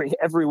Football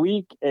every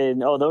week,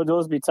 and those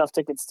would be tough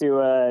tickets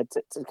to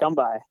come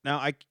by. Now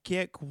I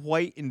can't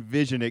quite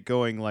envision it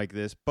going like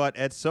this, but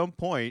at some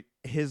point,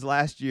 his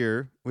last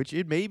year, which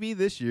it may be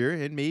this year,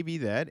 it may be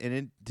that, and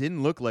it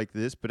didn't look like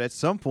this, but at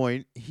some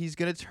point he's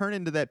going to turn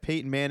into that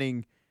Peyton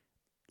Manning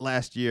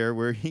last year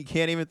where he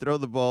can't even throw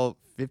the ball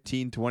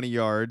 15, 20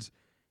 yards.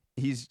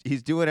 He's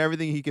doing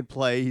everything he can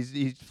play.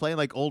 He's playing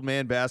like old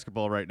man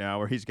basketball right now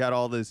where he's got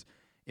all this,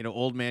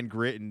 old man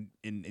grit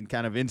and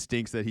kind of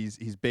instincts that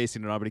he's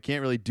basing it on, but he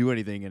can't really do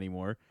anything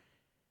anymore.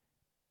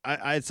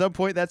 At some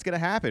point that's going to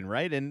happen,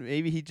 right? And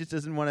maybe he just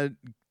doesn't want to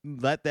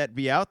let that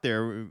be out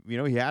there. He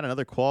had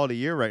another quality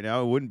year right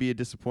now. It wouldn't be a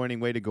disappointing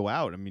way to go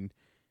out. I mean,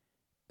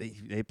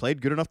 they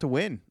played good enough to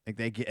win. Like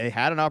they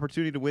had an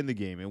opportunity to win the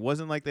game. It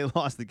wasn't like they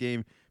lost the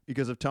game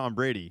because of Tom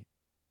Brady.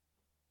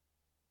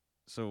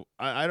 So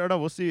I don't know.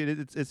 We'll see.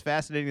 It's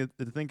fascinating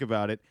to think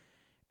about it.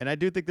 And I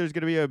do think there's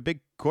going to be a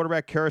big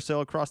quarterback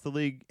carousel across the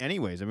league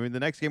anyways. I mean, the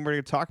next game we're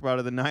going to talk about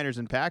are the Niners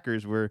and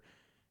Packers where,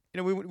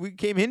 we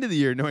came into the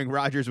year knowing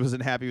Rodgers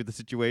wasn't happy with the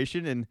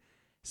situation, and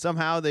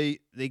somehow they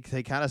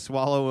kind of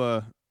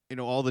swallow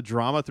all the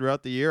drama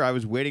throughout the year. I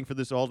was waiting for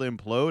this all to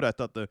implode. I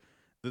thought the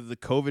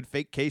COVID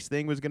fake case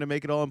thing was going to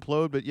make it all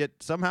implode, but yet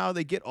somehow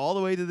they get all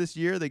the way to this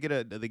year. They get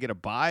a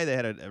bye. They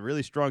had a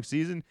really strong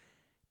season,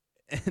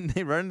 and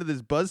they run into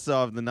this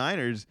buzzsaw of the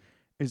Niners.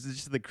 It's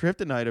just the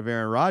kryptonite of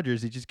Aaron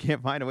Rodgers. He just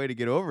can't find a way to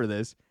get over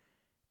this,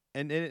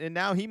 and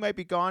now he might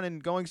be gone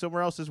and going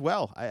somewhere else as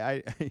well.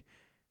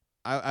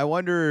 I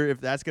wonder if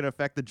that's going to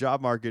affect the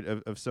job market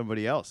of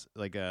somebody else,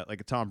 like a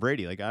Tom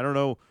Brady. Like, I don't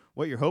know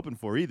what you're hoping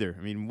for either.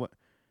 I mean,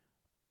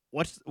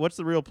 what's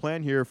the real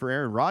plan here for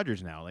Aaron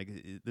Rodgers now? Like,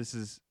 this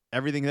is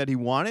everything that he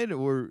wanted,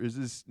 or is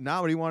this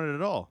not what he wanted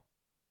at all?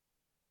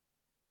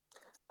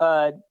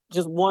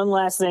 Just one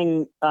last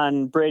thing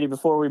on Brady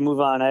before we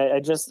move on. I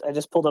just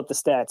pulled up the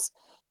stats.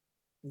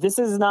 This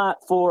is not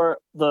for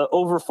the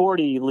over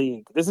 40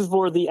 league. This is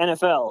for the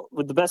NFL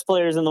with the best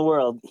players in the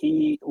world.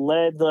 He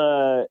led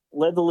the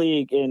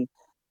league in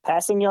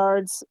passing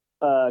yards,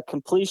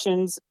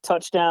 completions,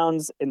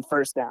 touchdowns, and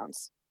first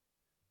downs.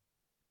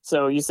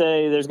 So you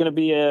say there's going to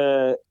be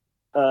a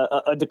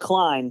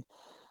decline.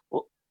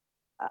 Well,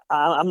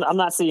 I'm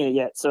not seeing it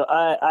yet. So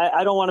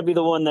I don't want to be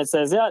the one that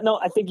says, yeah, no,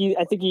 I think he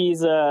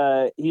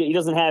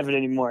doesn't have it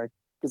anymore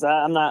because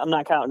I'm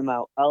not counting him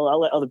out. I'll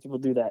let other people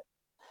do that.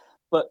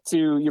 But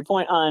to your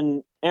point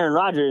on Aaron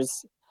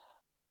Rodgers,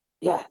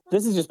 yeah,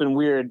 this has just been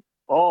weird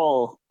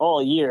all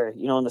year.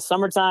 In the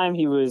summertime,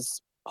 he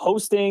was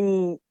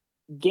hosting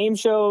game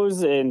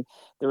shows, and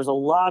there was a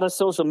lot of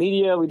social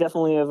media. We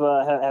definitely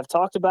have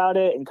talked about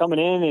it and coming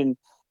in. And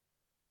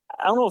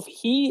I don't know if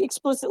he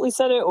explicitly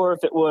said it or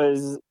if it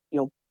was,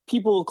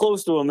 people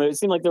close to him. It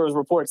seemed like there was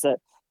reports that,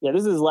 yeah,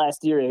 this is his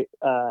last year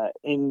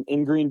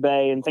in Green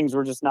Bay, and things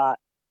were just not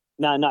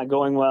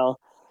going well.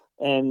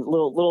 And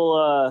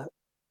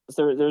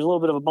so there's a little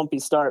bit of a bumpy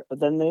start, but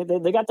then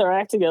they got their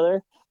act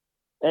together,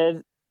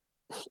 and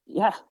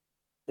yeah,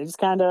 they just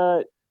kind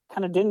of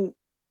didn't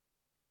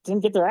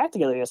get their act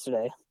together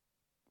yesterday.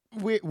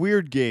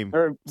 Weird game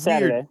or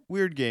Saturday.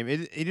 Weird game.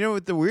 You know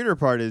what the weirder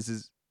part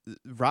is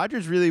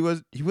Rodgers really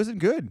wasn't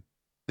good.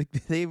 Like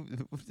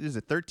is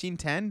it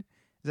 13-10?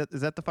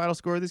 Is that the final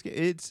score of this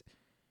game?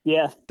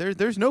 Yeah.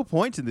 There's no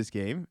points in this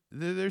game.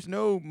 There's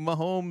no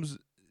Mahomes,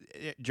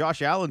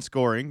 Josh Allen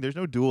scoring. There's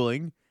no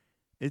dueling.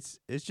 It's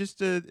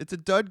just a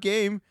dud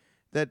game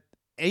that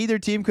either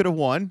team could have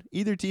won.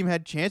 Either team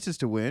had chances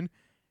to win,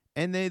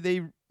 and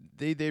they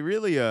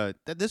really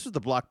this was the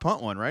block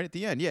punt one right at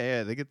the end.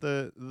 Yeah, they get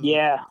the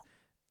yeah.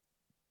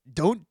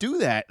 don't do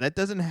that. That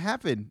doesn't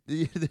happen.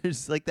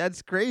 There's like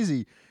that's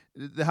crazy.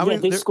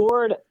 They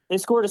scored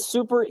a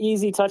super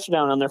easy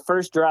touchdown on their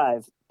first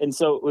drive, and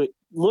so it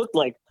looked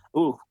like,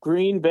 ooh,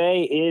 Green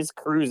Bay is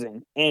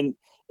cruising. And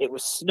it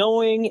was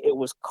snowing, it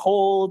was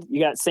cold.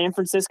 You got San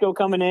Francisco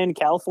coming in,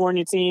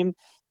 California team,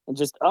 and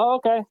just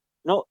okay,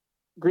 no,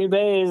 Green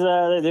Bay is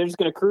they're just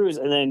going to cruise,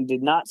 and then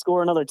did not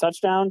score another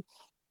touchdown.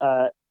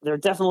 There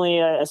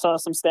definitely I saw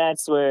some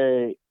stats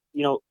where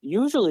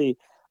usually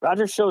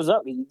Rodgers shows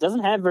up. He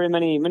doesn't have very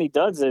many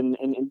duds in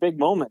big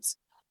moments,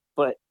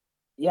 but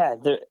yeah,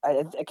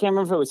 I can't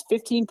remember if it was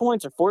 15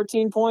 points or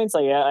 14 points.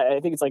 Like I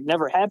think it's like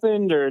never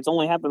happened, or it's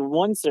only happened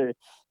once, or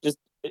just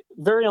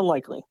very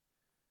unlikely.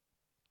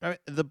 I mean,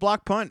 the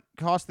block punt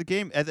cost the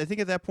game. I think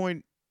at that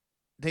point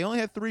they only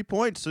had 3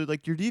 points, so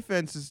like your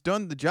defense has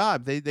done the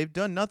job. They've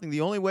done nothing.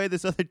 The only way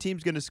this other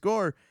team's going to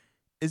score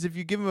is if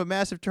you give them a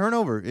massive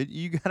turnover.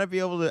 You got to be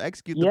able to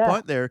execute the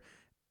punt there.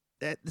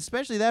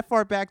 Especially that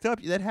far backed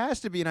up, that has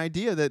to be an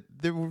idea that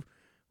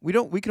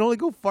we can only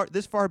go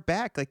this far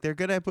back. Like they're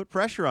gonna put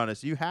pressure on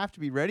us. You have to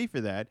be ready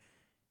for that,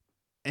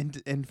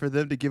 and for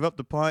them to give up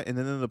the punt and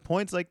then the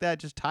points like that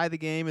just tie the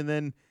game, and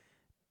then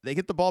they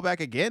get the ball back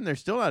again. They're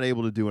still not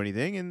able to do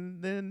anything,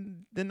 and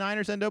then the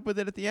Niners end up with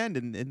it at the end,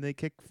 and they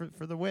kick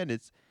for the win.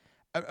 It's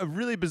a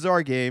really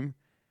bizarre game.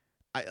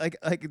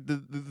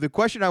 The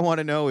question I want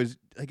to know is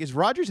is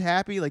Rodgers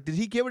happy? Like, did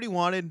he get what he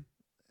wanted?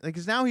 Like,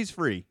 because now he's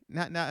free.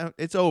 Now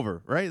it's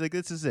over, right? Like,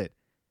 this is it.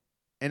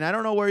 And I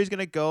don't know where he's going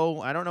to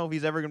go. I don't know if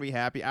he's ever going to be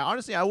happy.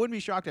 Honestly, I wouldn't be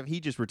shocked if he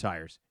just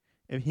retires.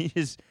 If he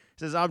just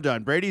says, I'm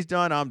done. Brady's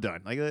done. I'm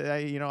done. Like,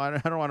 I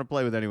don't want to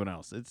play with anyone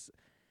else.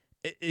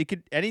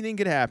 Anything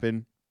could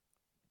happen,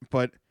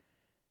 but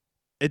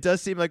it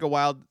does seem like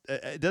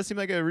it does seem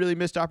like a really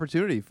missed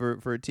opportunity for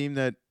a team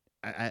that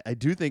I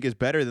do think is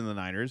better than the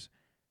Niners.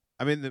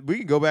 I mean, we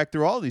can go back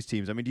through all these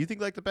teams. I mean, do you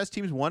think like the best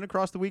teams won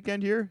across the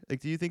weekend here?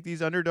 Like, do you think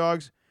these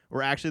underdogs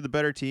were actually the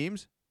better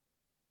teams?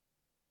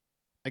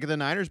 Like, are the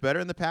Niners better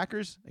than the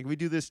Packers? Like, we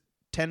do this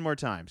 10 more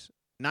times,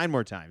 9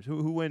 more times.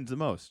 Who wins the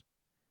most?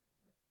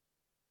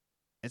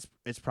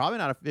 It's probably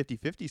not a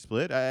 50-50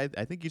 split. I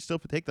think you still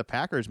take the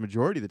Packers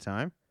majority of the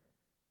time.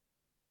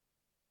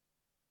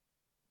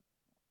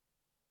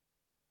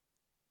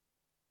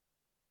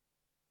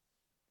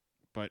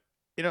 But,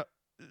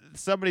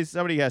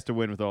 somebody has to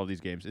win with all these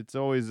games. It's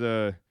always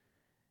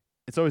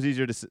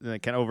easier to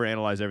kind of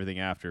overanalyze everything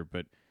after,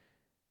 but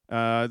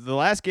the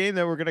last game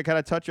that we're going to kind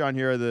of touch on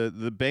here are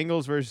the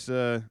Bengals versus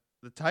the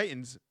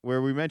Titans,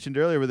 where we mentioned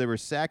earlier where they were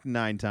sacked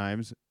 9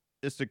 times.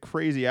 Just a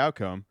crazy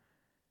outcome.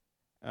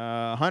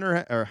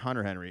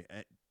 Hunter Henry.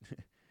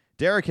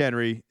 Derrick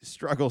Henry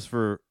struggles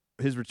for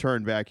his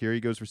return back here. He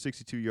goes for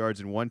 62 yards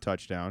and 1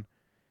 touchdown.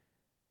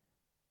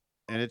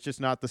 And it's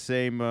just not the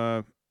same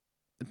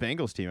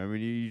Bengals team. I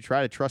mean, you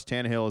try to trust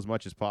Tannehill as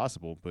much as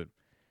possible, but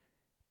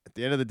at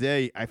the end of the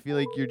day, I feel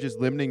like you're just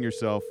limiting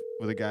yourself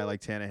with a guy like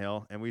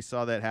Tannehill, and we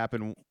saw that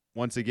happen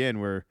once again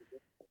where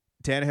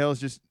Tannehill is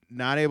just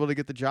not able to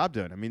get the job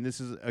done. I mean, this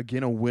is,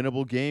 again, a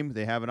winnable game.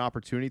 They have an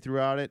opportunity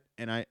throughout it,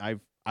 and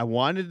I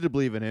wanted to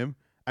believe in him.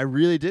 I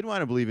really did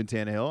want to believe in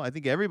Tannehill. I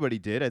think everybody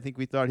did. I think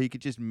we thought he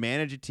could just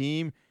manage a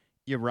team.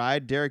 You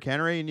ride Derrick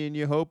Henry, and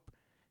you hope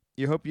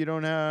you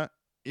don't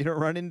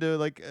run into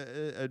like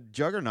a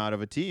juggernaut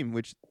of a team,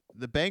 which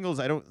the Bengals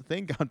I don't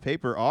think on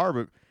paper are,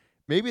 but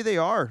maybe they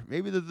are.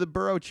 Maybe the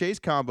Burrow Chase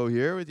combo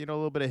here with a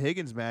little bit of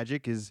Higgins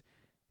magic is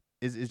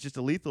just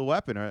a lethal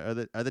weapon. Are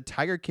the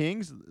Tiger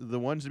Kings the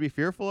ones to be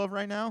fearful of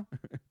right now?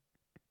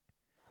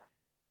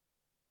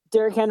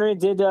 Derrick Henry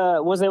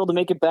was able to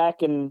make it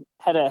back and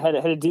had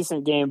a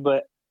decent game,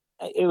 but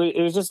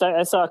it was just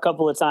I saw a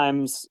couple of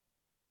times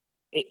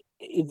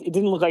it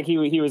didn't look like he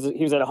was at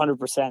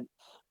 100%.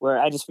 Where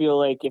I just feel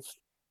like if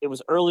it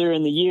was earlier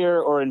in the year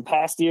or in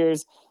past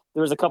years,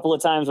 there was a couple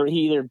of times where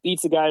he either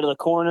beats a guy to the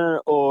corner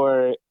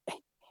or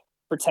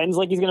pretends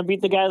like he's going to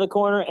beat the guy to the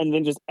corner and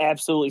then just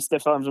absolutely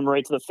stiff arms him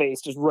right to the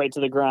face, just right to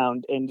the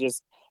ground, and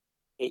just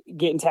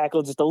getting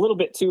tackled just a little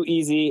bit too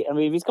easy. I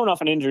mean, if he's coming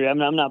off an injury, I'm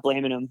not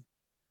blaming him,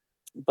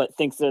 but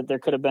thinks that there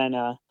could have been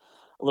a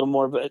little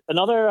more. But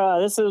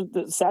another,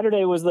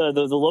 Saturday was the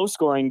low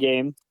scoring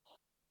game,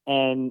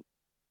 and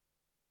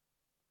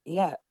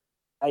yeah,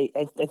 I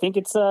think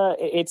it's a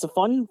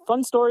fun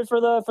story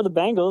for the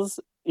Bengals.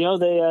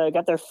 They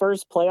got their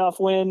first playoff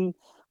win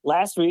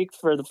last week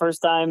for the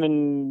first time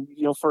in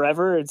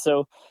forever, and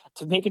so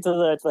to make it to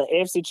the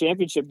AFC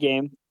Championship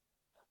game,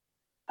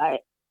 I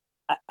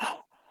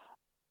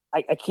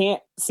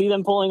can't see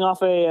them pulling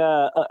off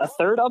a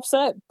third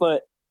upset,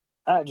 but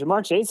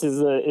Ja'Marr Chase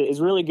is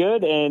really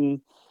good,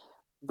 and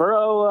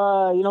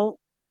Burrow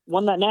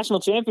won that national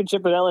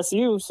championship at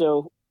LSU,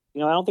 so. I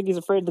don't think he's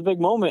afraid of the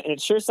big moment. And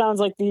it sure sounds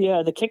like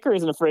the kicker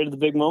isn't afraid of the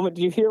big moment.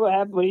 Did you hear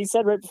what he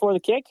said right before the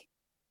kick?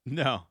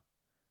 No.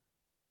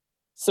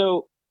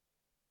 So,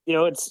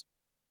 it's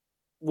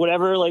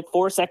whatever, like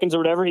 4 seconds or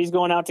whatever, he's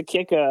going out to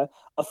kick a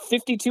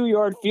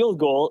 52-yard field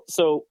goal.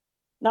 So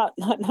not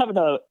having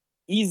a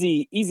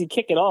easy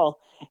kick at all.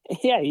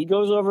 Yeah, he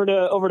goes over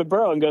to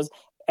Burrow and goes,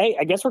 hey,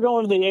 I guess we're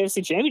going to the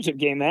AFC Championship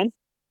game, man.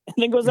 And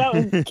then goes out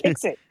and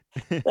kicks it.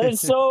 That is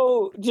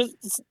so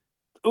just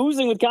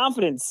oozing with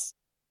confidence.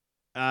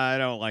 I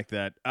don't like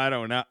that. I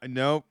don't know.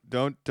 No,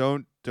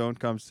 don't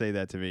come say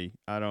that to me.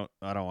 I don't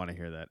want to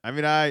hear that. I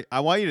mean, I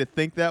want you to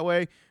think that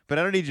way, but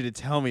I don't need you to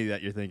tell me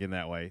that you're thinking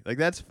that way. Like,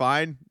 that's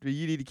fine, but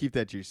you need to keep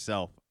that to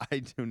yourself. I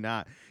do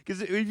not.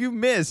 Because if you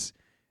miss,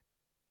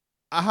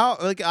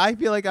 I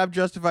feel like I'm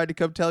justified to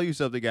come tell you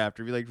something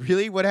after. Be like,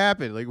 really? What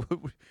happened? Like,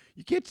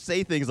 you can't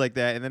say things like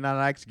that and then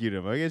not execute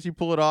them. I guess you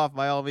pull it off.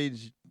 By all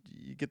means,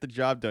 you get the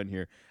job done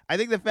here. I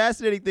think the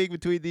fascinating thing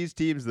between these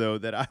teams, though,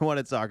 that I want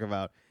to talk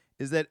about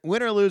is that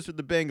win or lose for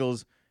the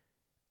Bengals,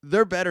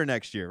 they're better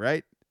next year,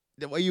 right?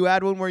 You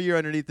add one more year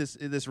underneath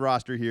this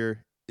roster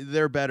here,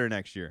 they're better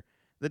next year.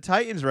 The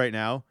Titans right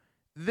now,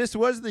 this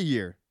was the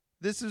year.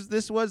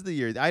 This was the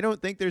year. I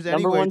don't think there's any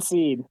Number way. one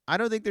seed. I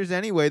don't think there's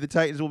any way the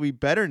Titans will be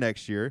better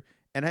next year,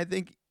 and I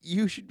think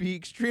you should be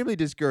extremely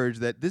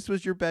discouraged that this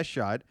was your best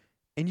shot,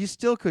 and you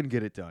still couldn't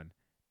get it done.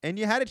 And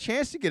you had a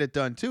chance to get it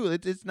done too.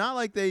 It's not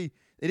like they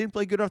didn't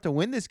play good enough to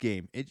win this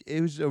game.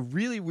 It was a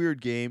really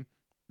weird game.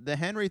 The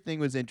Henry thing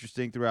was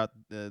interesting throughout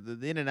the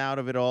in and out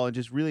of it all, and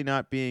just really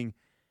not being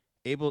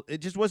able. It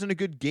just wasn't a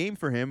good game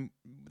for him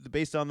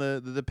based on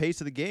the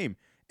pace of the game.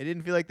 It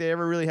didn't feel like they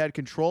ever really had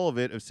control of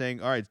it, of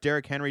saying, all right, it's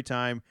Derrick Henry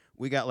time.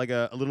 We got like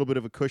a little bit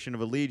of a cushion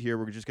of a lead here.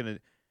 We're just going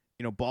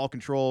to, ball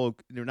control.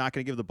 They're not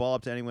going to give the ball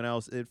up to anyone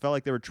else. It felt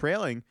like they were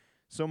trailing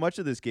so much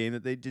of this game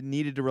that they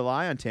needed to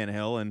rely on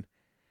Tannehill. And,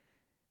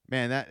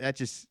 man,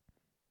 that's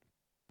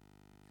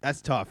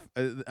tough.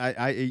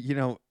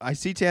 I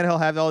see Tannehill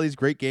have all these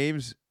great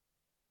games.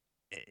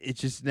 It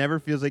just never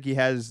feels like he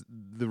has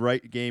the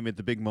right game at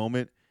the big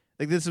moment.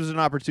 Like, this was an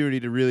opportunity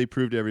to really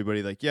prove to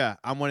everybody, like, yeah,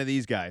 I'm one of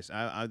these guys.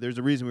 There's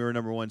a reason we were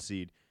number one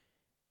seed.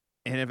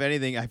 And if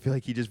anything, I feel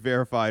like he just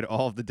verified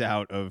all of the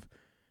doubt of,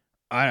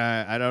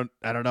 I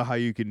don't know how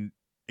you can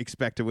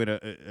expect to win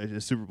a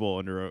Super Bowl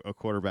under a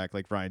quarterback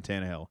like Ryan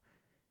Tannehill.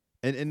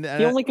 And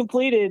he only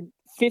completed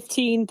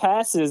 15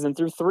 passes and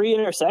threw 3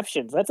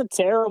 interceptions. That's a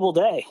terrible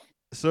day.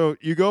 So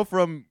you go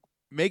from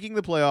making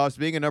the playoffs,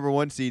 being a number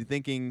one seed,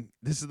 thinking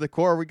this is the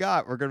core we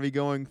got. We're going to be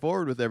going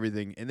forward with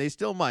everything, and they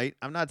still might.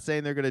 I'm not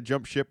saying they're going to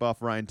jump ship off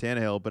Ryan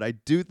Tannehill, but I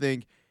do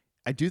think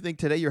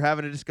today you're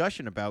having a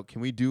discussion about, can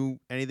we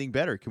do anything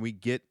better? Can we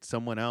get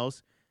someone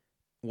else?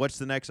 What's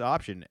the next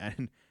option?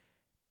 And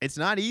it's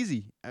not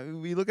easy. I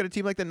mean, we look at a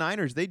team like the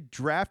Niners. They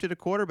drafted a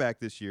quarterback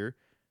this year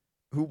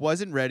who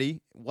wasn't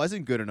ready,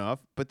 wasn't good enough,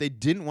 but they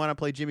didn't want to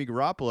play Jimmy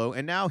Garoppolo,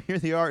 and now here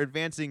they are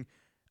advancing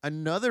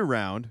another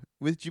round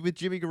with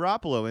Jimmy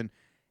Garoppolo. And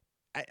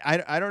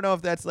I don't know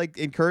if that's like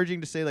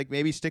encouraging to say, like,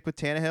 maybe stick with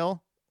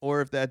Tannehill,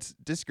 or if that's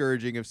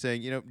discouraging of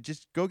saying,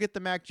 just go get the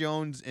Mac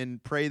Jones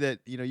and pray that,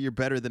 you're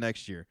better the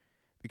next year,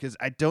 because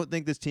I don't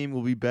think this team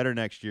will be better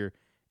next year.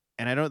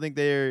 And I don't think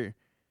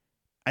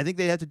I think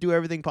they have to do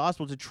everything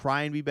possible to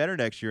try and be better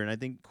next year. And I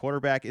think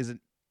quarterback is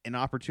an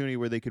opportunity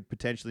where they could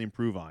potentially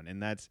improve on.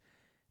 And that's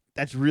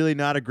really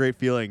not a great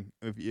feeling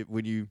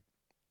when you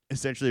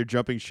essentially are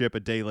jumping ship a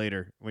day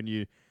later.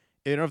 When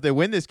if they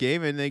win this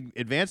game and they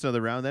advance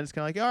another round, then it's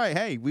kind of like, all right,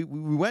 hey, we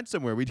went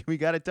somewhere. We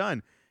got it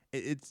done.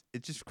 It's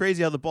just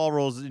crazy how the ball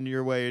rolls in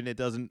your way and it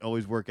doesn't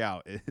always work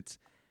out.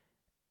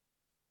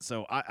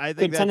 So I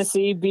think could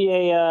Tennessee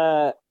be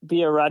a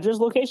Rodgers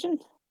location?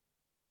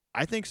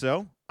 I think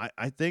so.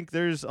 I think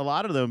there's a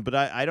lot of them, but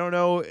I don't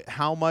know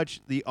how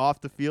much the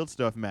off the field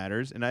stuff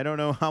matters, and I don't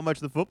know how much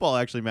the football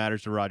actually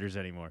matters to Rodgers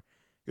anymore.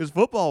 Because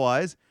football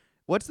wise,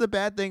 what's the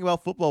bad thing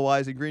about football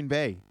wise in Green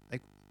Bay?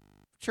 Like,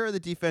 sure, the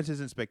defense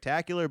isn't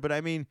spectacular, but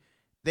I mean,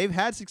 they've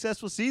had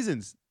successful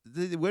seasons.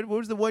 What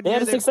was the one year? They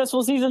had a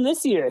successful season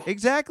this year.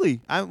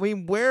 Exactly. I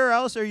mean, where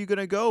else are you going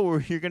to go where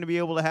you're going to be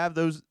able to have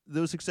those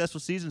successful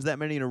seasons that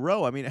many in a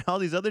row? I mean, all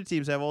these other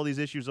teams have all these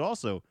issues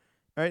also,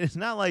 right? It's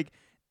not like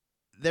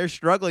they're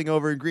struggling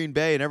over in Green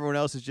Bay and everyone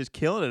else is just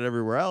killing it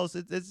everywhere else.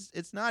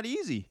 It's not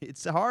easy.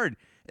 It's hard,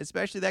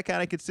 especially that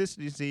kind of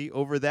consistency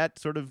over that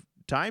sort of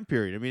time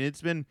period. I mean,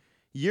 it's been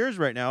years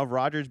right now of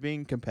Rodgers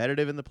being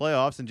competitive in the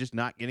playoffs and just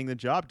not getting the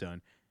job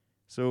done.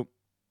 So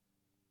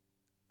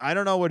I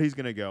don't know what he's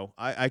going to go.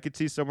 I could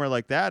see somewhere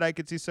like that. I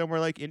could see somewhere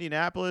like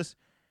Indianapolis.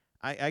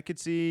 I could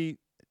see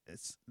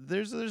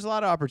there's a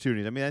lot of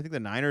opportunities. I mean, I think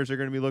the Niners are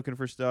going to be looking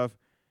for stuff.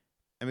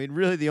 I mean,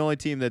 really the only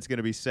team that's going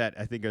to be set,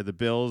 I think, are the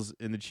Bills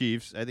and the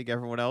Chiefs. I think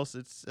everyone else,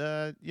 it's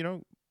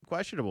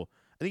questionable.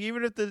 I think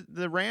even if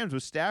the Rams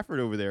with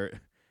Stafford over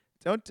there,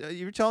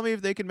 you're telling me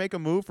if they can make a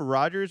move for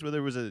Rodgers, whether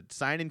it was a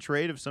sign and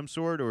trade of some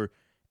sort or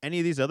any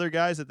of these other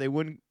guys, that they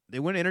wouldn't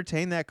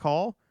entertain that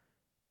call?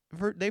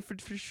 They for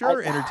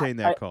sure entertain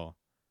that call.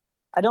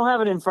 I don't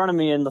have it in front of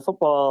me, and the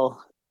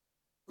football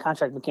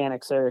contract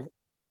mechanics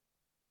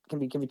can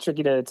be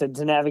tricky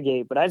to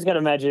navigate. But I just got to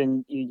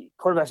imagine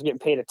quarterbacks are getting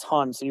paid a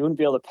ton, so you wouldn't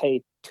be able to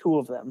pay 2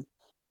 of them.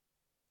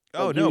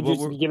 Oh, like, no, but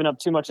we're giving up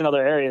too much in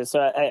other areas. So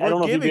I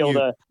don't know if you'd be able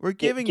to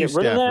get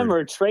rid of them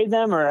or trade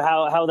them or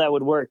how that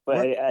would work. But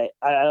I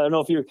don't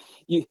know if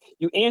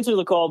you answer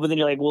the call, but then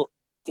you're like, well,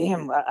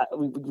 damn,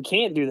 we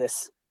can't do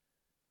this.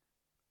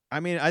 I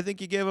mean, I think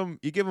you give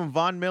him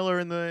Von Miller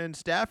and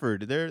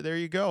Stafford. There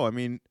you go. I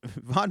mean,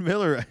 Von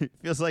Miller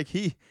feels like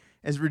he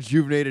has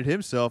rejuvenated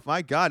himself.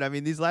 My God, I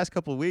mean, these last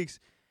couple of weeks,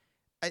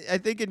 I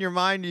think in your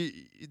mind,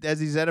 as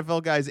these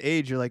NFL guys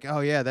age, you're like, oh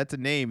yeah, that's a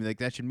name. Like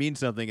that should mean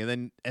something. And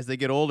then as they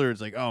get older,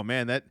 it's like, oh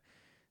man,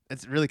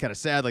 that's really kind of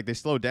sad. Like they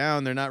slow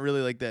down. They're not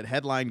really like that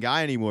headline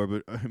guy anymore.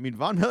 But I mean,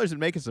 Von Miller's been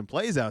making some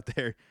plays out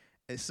there.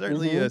 It's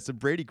certainly some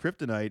Brady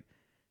kryptonite.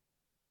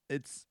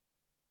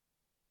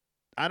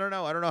 I don't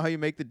know. I don't know how you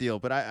make the deal,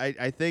 but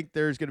I think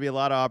there's going to be a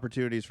lot of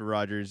opportunities for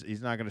Rodgers.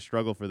 He's not going to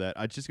struggle for that.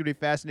 It's just going to be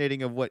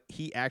fascinating of what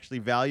he actually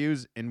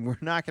values, and we're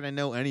not going to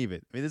know any of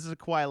it. I mean, this is a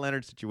Kawhi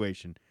Leonard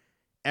situation.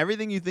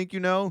 Everything you think you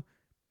know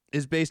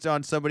is based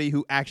on somebody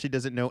who actually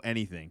doesn't know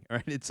anything.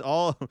 Right? It's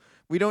all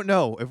we don't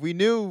know. If we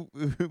knew,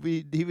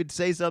 he would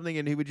say something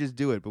and he would just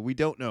do it, but we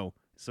don't know.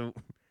 So,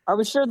 are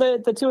we sure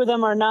that the two of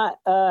them are not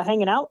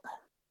hanging out?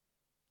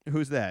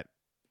 Who's that?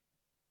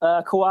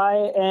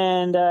 Kawhi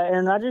and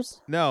Aaron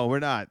Rodgers? No, we're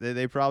not.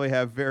 They probably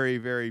have very,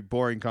 very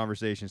boring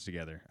conversations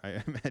together.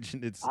 I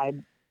imagine it's.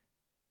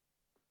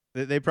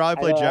 They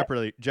probably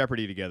play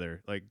Jeopardy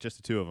together, like just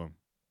the two of them.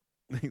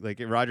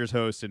 Like Rodgers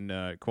hosts and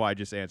Kawhi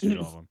just answers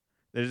all of them.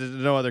 There's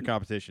no other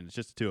competition. It's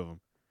just the two of them.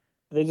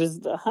 They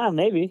just,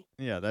 maybe.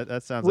 Yeah,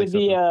 that sounds with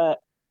like something.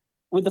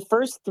 With the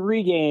first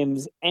 3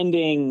 games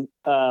ending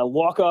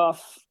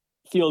walk-off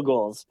field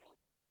goals,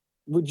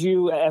 would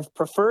you have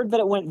preferred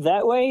that it went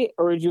that way,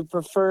 or would you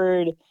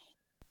preferred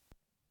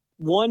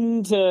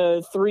 1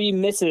 to 3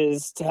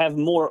 misses to have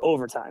more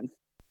overtime?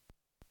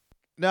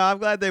 No, I'm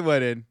glad they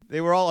went in.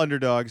 They were all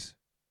underdogs.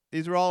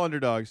 These were all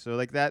underdogs, so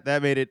like that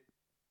made it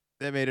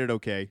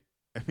okay.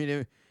 I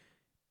mean,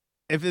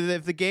 if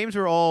the games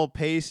were all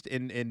paced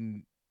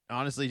and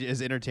honestly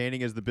as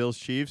entertaining as the Bills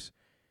Chiefs,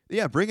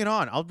 yeah, bring it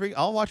on.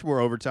 I'll watch more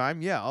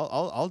overtime. Yeah,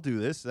 I'll do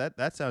this.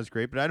 That sounds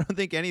great. But I don't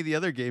think any of the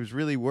other games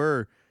really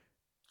were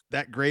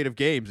that great of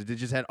games. They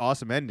just had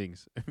awesome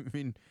endings. I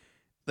mean,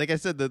 like I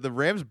said, the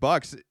Rams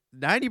Bucks,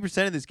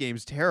 90% of this game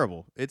is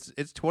terrible. It's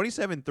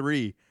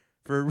 27-3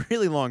 for a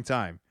really long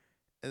time.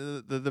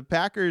 The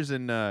Packers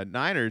and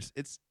Niners,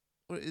 it's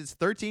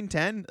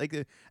 13-10.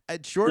 Like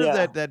short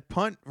of that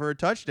punt for a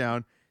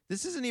touchdown,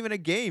 this isn't even a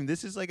game.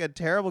 This is like a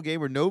terrible game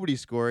where nobody's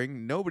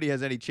scoring. Nobody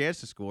has any chance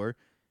to score.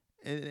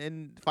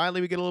 And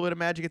finally we get a little bit of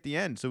magic at the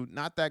end. So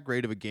not that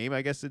great of a game.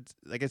 I guess it's,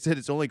 like I said,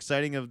 it's only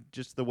exciting of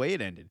just the way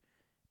it ended.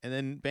 And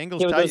then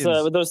Bengals Titans.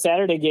 With those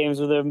Saturday games,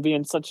 with them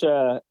being such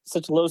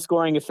low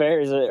scoring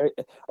affairs, are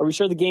we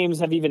sure the games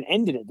have even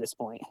ended at this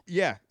point?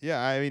 Yeah.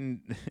 I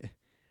mean,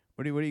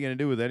 what are you going to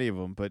do with any of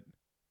them? But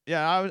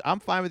yeah, I'm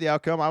fine with the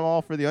outcome. I'm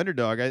all for the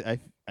underdog. I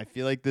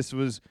feel like this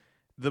was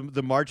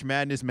the March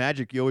Madness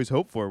magic you always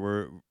hope for,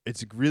 where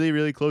it's really,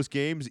 really close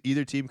games.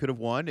 Either team could have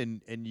won,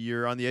 and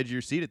you're on the edge of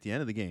your seat at the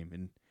end of the game.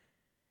 And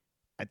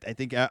I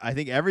think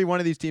every one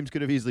of these teams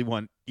could have easily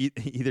won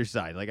either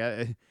side.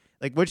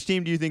 Like which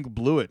team do you think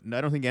blew it? And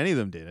I don't think any of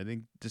them did. I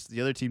think just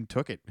the other team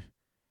took it.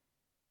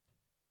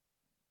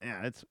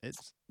 Yeah,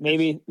 it's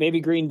maybe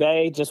Green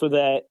Bay, just with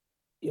that,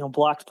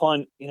 blocked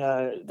punt.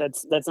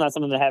 That's not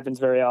something that happens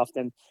very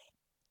often.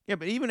 Yeah,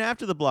 but even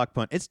after the block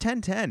punt, it's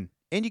 10-10,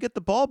 and you get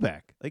the ball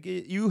back. Like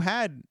you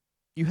had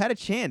a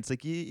chance.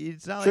 Like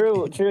it's not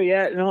true.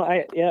 Yeah, no,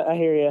 I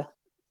hear you.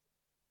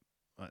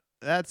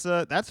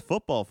 That's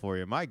football for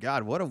you. My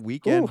God, what a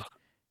weekend! Ooh.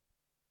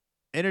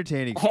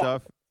 Entertaining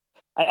stuff.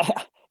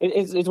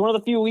 It's one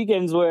of the few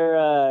weekends where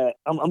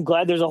I'm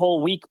glad there's a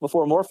whole week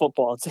before more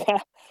football.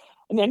 I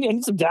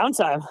need some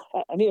downtime.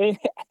 I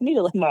need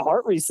to let my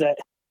heart reset.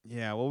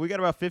 Yeah, well, we got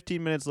about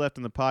 15 minutes left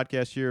in the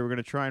podcast here. We're going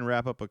to try and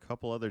wrap up a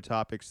couple other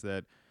topics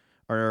that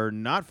are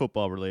not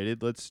football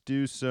related. Let's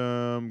do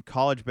some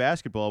college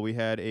basketball. We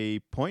had a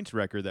points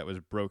record that was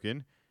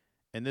broken,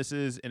 and this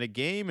is in a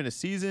game, in a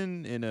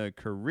season, in a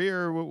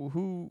career.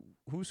 Who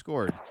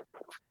scored?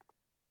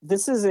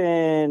 This is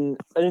in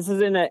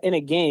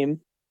a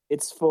game.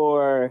 It's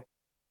for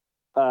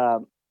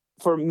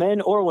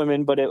men or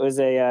women, but it's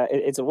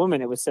a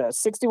woman. It was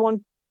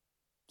 61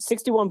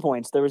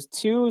 points. There was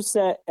 2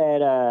 set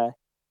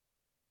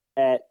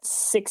at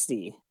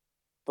 60,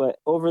 but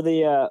over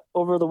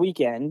the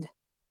weekend,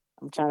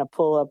 I'm trying to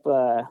pull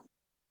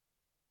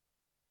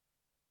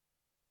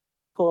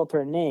up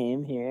her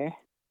name here.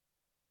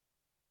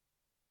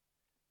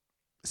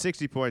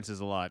 60 points is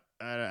a lot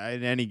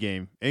in any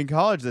game. In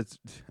college, that's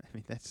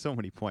so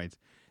many points.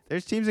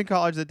 There's teams in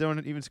college that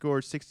don't even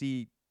score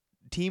 60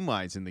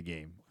 team-wise in the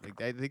game.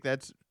 Like I think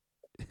that's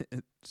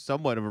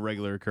somewhat of a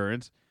regular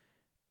occurrence.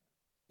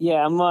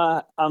 Yeah,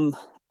 I'm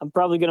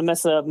probably gonna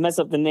mess up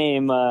the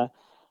name.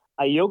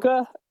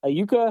 Ayuka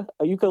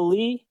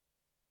Lee.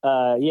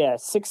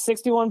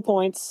 61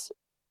 points.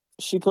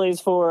 She plays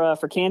for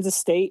Kansas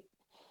State,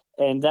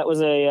 and that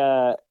was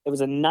a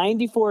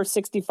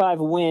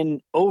 94-65 win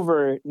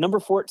over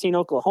number 14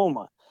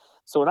 Oklahoma.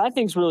 So what I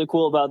think is really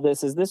cool about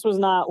this was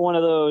not one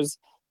of those.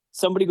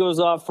 Somebody goes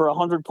off for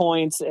 100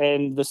 points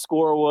and the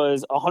score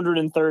was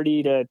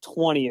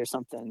 130-20 or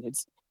something.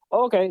 It's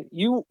okay.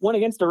 You went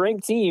against a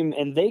ranked team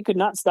and they could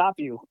not stop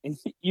you. And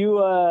you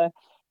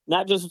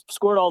not just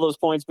scored all those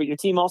points, but your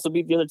team also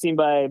beat the other team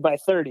by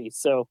 30.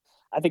 So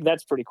I think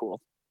that's pretty cool.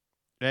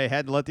 Hey,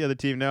 had to let the other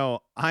team know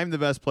I'm the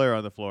best player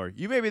on the floor.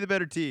 You may be the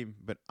better team,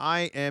 but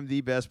I am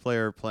the best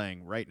player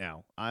playing right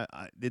now.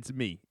 It's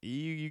me.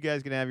 You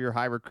guys can have your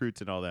high recruits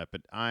and all that,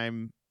 but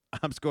I'm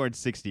scoring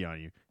 60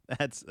 on you.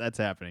 That's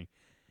happening.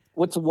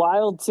 What's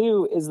wild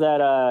too is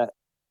that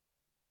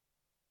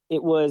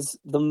it was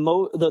the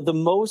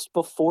most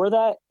before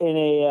that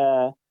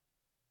in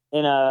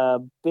a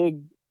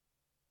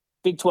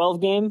Big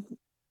 12 game,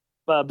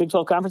 Big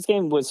 12 conference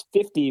game was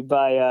 50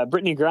 by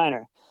Brittany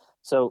Griner.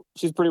 So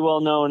she's a pretty well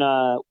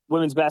known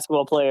women's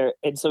basketball player,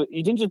 and so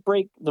you didn't just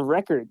break the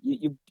record;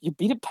 you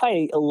beat it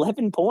by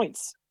 11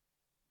 points.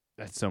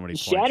 That's so many You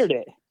points. shattered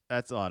it.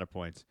 That's a lot of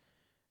points.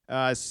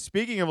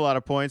 Speaking of a lot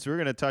of points, we're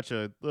going to touch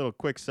a little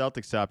quick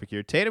Celtics topic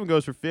here. Tatum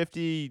goes for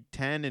 50,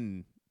 10,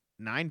 and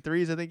 9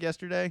 threes, I think,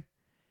 yesterday.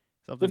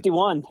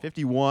 51.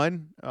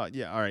 51?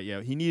 Yeah, all right,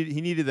 yeah. He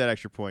needed that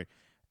extra point.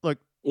 Look,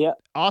 yeah,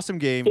 awesome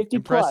game, 50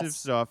 impressive plus.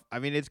 stuff. I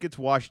mean, it's against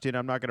Washington.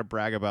 I'm not going to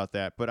brag about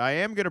that, but I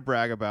am going to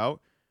brag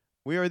about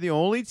we are the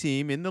only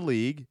team in the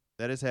league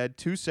that has had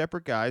two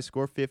separate guys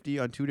score 50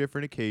 on two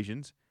different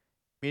occasions,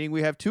 meaning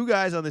we have two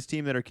guys on this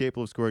team that are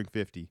capable of scoring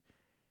 50.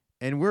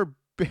 And we're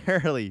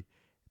barely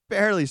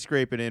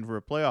scraping in for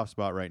a playoff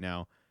spot right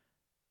now.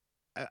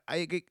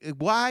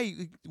 Why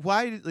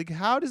like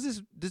how does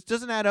this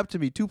doesn't add up to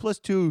me? 2 +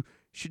 2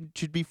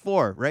 should be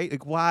 4, right?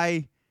 Like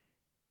why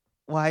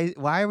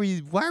are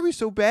we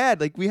so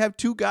bad? Like we have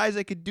two guys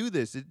that could do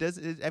this.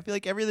 I feel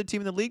like every other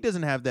team in the league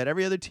doesn't have that.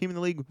 Every other team in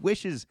the league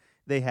wishes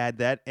they had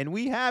that, and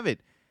we have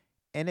it.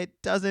 And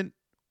it doesn't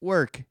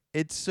work.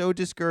 It's so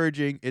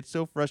discouraging. It's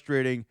so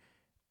frustrating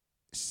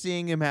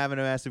seeing him having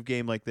a massive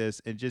game like this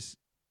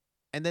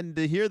and then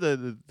to hear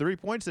the 3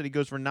 points that he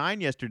goes for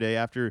 9 yesterday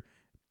after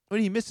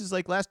when he misses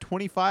like last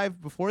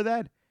 25 before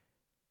that.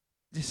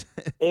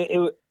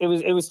 It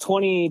was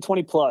 20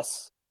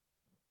 plus.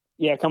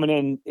 Yeah,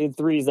 coming in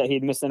threes that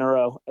he'd missed in a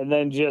row, and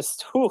then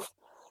just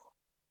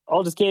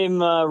all just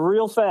came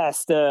real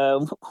fast,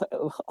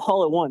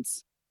 all at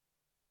once.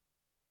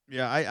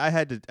 Yeah,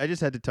 I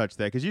just had to touch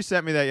that because you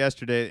sent me that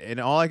yesterday, and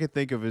all I could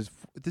think of is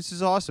this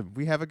is awesome.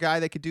 We have a guy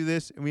that could do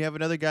this, and we have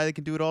another guy that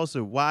can do it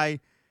also. Why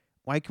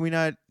can we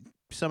not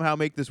somehow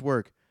make this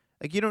work?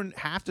 Like you don't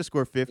have to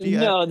score 50.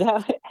 No,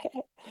 that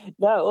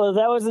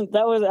wasn't. I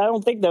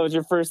don't think that was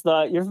your first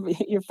thought.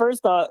 Your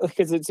first thought,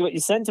 because it's what you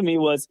sent to me,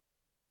 was,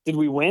 did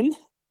we win?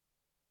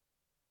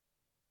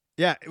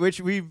 Yeah,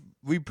 which we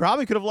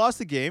probably could have lost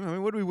the game. I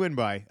mean, what did we win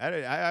by?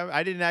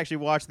 I didn't actually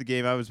watch the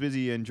game. I was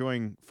busy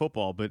enjoying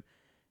football, but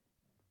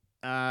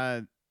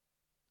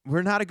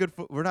we're not a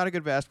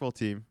good basketball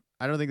team.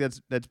 I don't think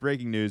that's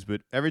breaking news,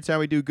 but every time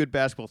we do good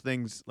basketball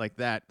things like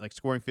that, like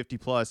scoring 50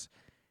 plus,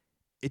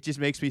 it just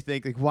makes me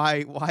think like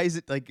why is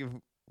it like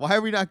why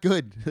are we not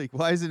good? Like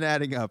why is it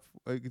adding up?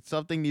 Like,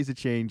 something needs to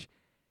change,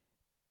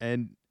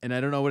 and I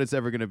don't know what it's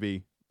ever going to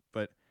be.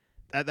 But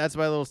that's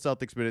my little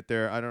Celtics minute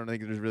there. I don't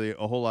think there's really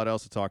a whole lot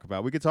else to talk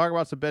about. We could talk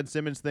about some Ben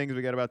Simmons things.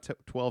 We got about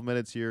 12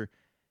 minutes here.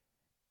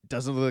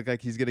 Doesn't look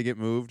like he's going to get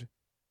moved.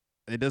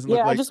 It doesn't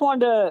look like.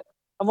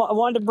 I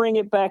wanted to bring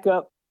it back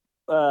up.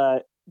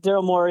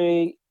 Daryl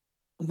Morey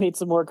made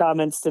some more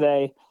comments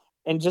today,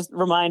 and just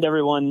remind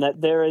everyone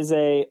that there is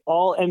a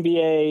All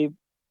NBA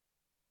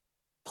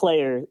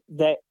player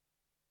that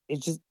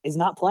is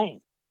not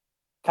playing.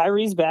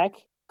 Kyrie's back,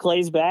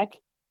 Clay's back,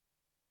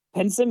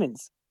 Ben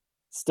Simmons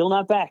still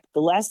not back.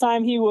 The last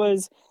time he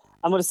was,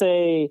 I'm going to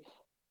say,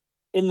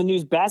 in the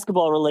news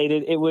basketball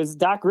related, it was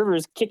Doc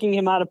Rivers kicking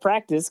him out of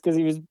practice because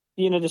he was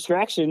being a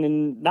distraction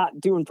and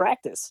not doing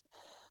practice.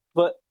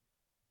 But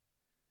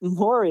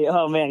Morey,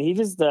 oh man, he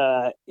just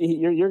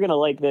you're gonna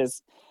like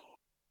this.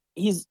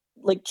 He's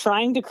like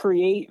trying to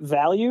create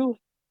value,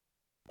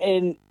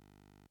 and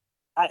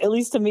at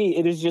least to me,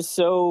 it is just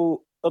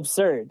so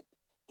absurd.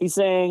 He's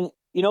saying,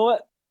 you know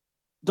what?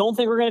 Don't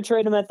think we're gonna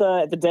trade him at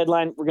the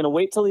deadline. We're gonna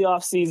wait till the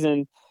off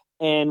season,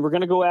 and we're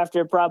gonna go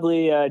after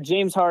probably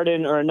James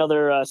Harden or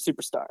another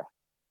superstar.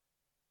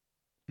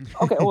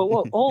 Okay,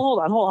 well, hold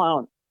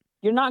on.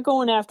 You're not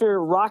going after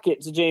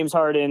Rockets James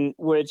Harden,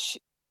 which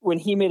when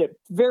he made it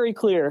very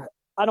clear,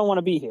 I don't want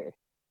to be here.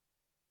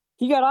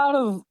 He got out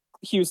of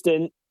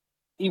Houston.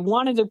 He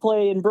wanted to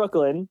play in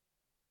Brooklyn.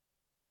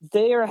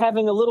 They are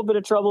having a little bit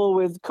of trouble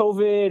with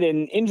COVID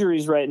and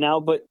injuries right now,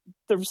 but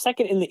they're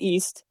second in the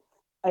East.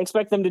 I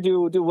expect them to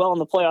do well in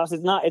the playoffs.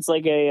 It's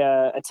like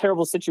a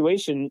terrible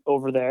situation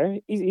over there.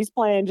 He's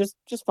playing just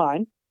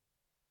fine.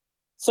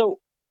 So,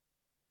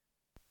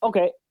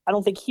 okay, I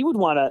don't think he would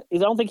want to. I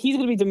don't think he's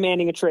going to be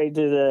demanding a trade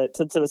to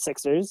the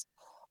Sixers.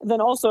 And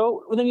then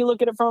also, then you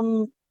look at it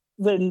from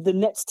the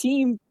Nets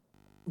team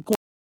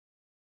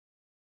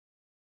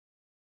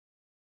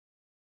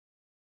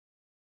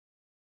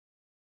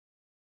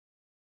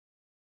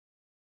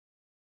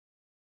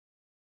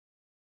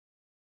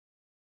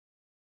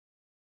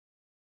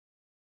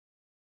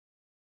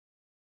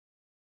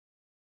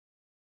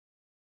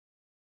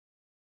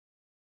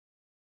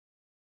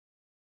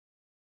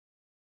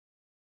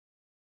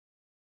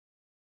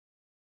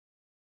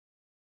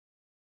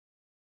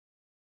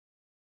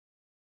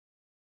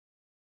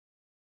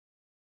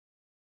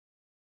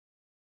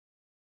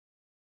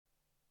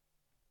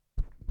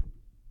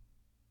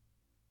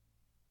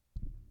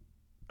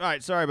All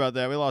right, sorry about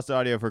that. We lost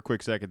audio for a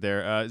quick second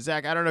there.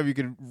 Zach, I don't know if you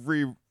could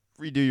redo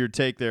your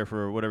take there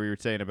for whatever you were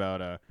saying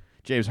about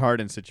James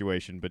Harden's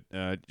situation, but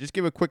just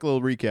give a quick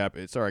little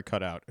recap. Sorry, I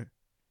cut out.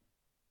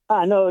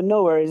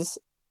 No worries.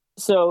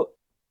 So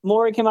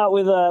Morey came out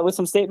with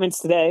some statements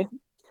today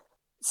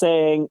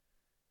saying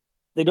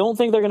they don't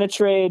think they're going to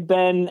trade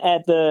Ben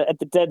at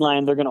the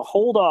deadline. They're going to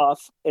hold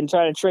off and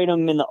try to trade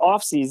him in the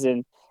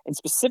offseason and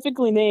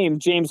specifically name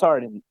James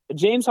Harden.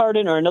 James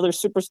Harden or another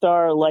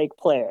superstar-like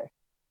player.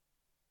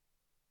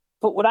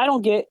 But what I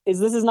don't get is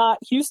this is not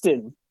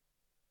Houston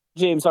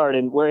James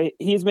Harden, where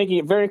he's making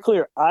it very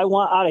clear, I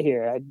want out of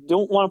here. I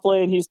don't want to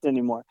play in Houston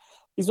anymore.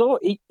 He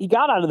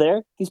got out of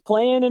there. He's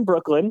playing in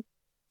Brooklyn.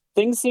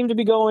 Things seem to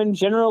be going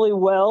generally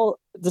well,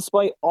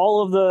 despite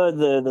all of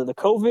the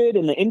COVID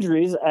and the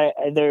injuries.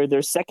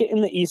 They're second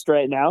in the East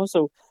right now,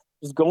 so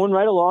just going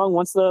right along.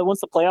 Once the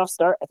playoffs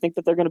start, I think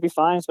that they're going to be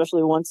fine,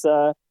 especially once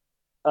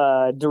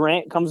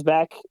Durant comes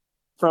back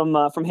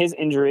from his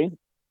injury.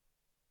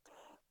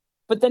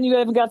 But then you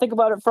haven't got to think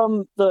about it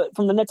from the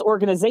Nets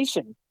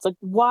organization. It's like,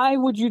 why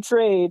would you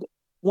trade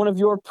one of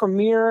your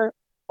premier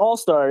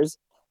all-stars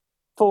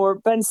for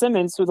Ben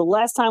Simmons, who the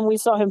last time we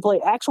saw him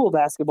play actual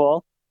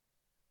basketball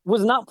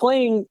was not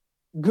playing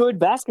good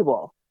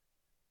basketball?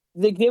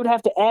 They would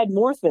have to add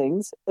more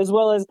things, as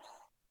well as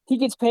he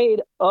gets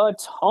paid a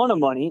ton of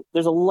money.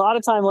 There's a lot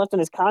of time left in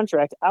his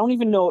contract. I don't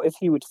even know if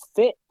he would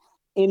fit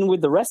in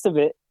with the rest of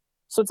it.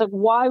 So it's like,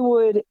 why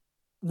would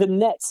the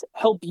Nets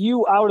help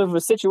you out of a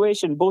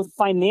situation, both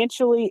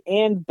financially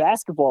and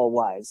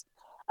basketball-wise?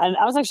 And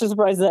I was actually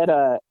surprised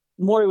that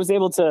Morey was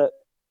able to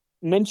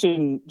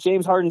mention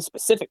James Harden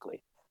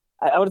specifically.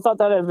 I would have thought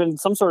that would have been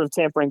some sort of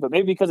tampering, but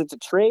maybe because it's a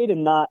trade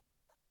and not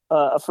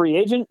a free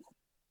agent.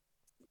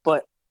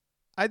 But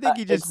I think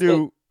he just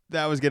knew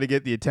that was going to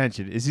get the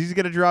attention. He's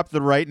going to drop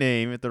the right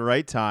name at the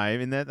right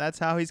time, and that's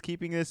how he's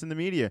keeping this in the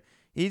media.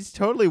 He's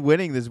totally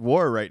winning this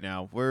war right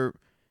now, where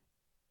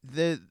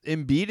the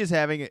Embiid is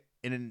having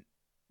a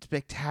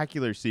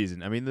spectacular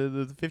season. I mean,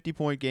 the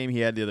 50-point game he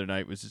had the other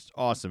night was just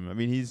awesome. I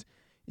mean, he's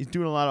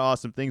doing a lot of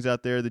awesome things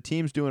out there. The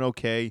team's doing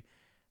okay.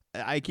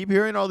 I keep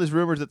hearing all these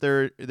rumors that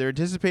they're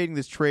anticipating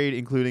this trade,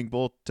 including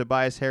both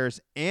Tobias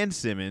Harris and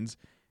Simmons,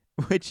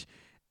 which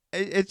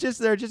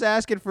they're just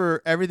asking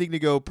for everything to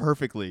go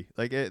perfectly.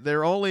 Like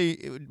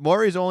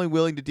Morey's only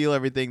willing to deal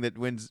everything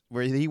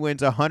where he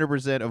wins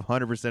 100% of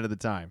 100% of the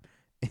time.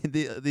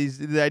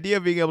 The idea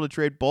of being able to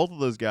trade both of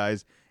those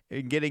guys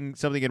and getting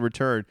something in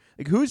return,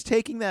 like, who's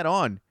taking that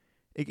on?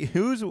 Like,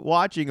 who's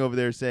watching over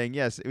there saying,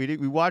 yes, we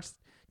watched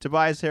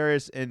Tobias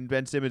Harris and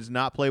Ben Simmons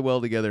not play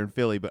well together in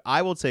Philly, but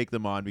I will take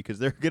them on because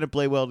they're going to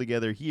play well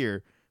together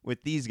here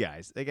with these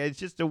guys. Like, it's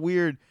just a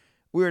weird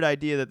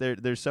idea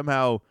that they're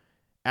somehow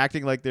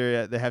acting like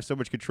they have so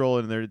much control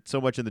and they're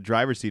so much in the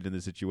driver's seat in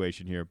this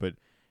situation here. But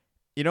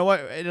you know what?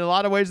 In a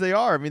lot of ways they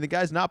are. I mean, the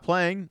guy's not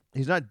playing.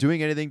 He's not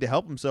doing anything to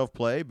help himself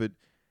play,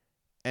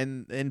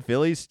 and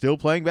Philly's still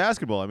playing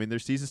basketball. I mean, their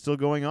season's still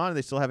going on and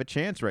they still have a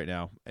chance right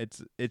now.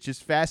 It's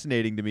just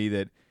fascinating to me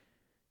that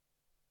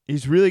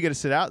he's really going to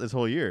sit out this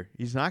whole year.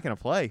 He's not going to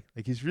play.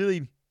 Like,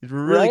 we're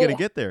really going to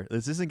get there.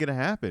 This isn't going to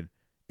happen.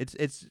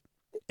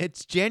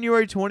 It's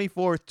January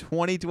 24th,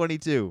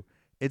 2022.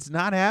 It's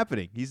not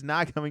happening. He's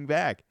not coming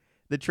back.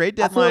 The trade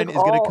deadline is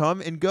going to come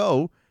and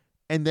go,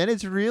 and then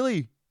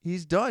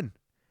he's done.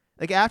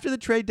 Like, after the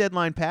trade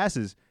deadline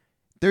passes,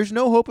 there's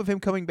no hope of him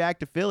coming back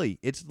to Philly.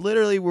 It's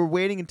literally, we're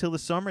waiting until the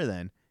summer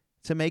then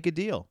to make a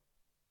deal.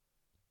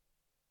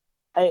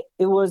 I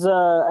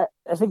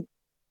think,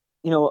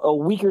 a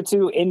week or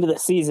two into the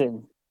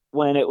season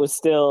when it was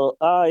still,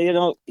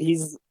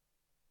 he's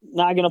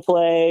not going to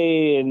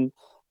play and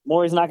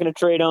Morey's not going to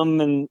trade him.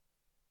 And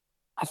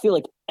I feel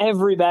like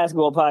every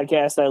basketball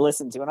podcast I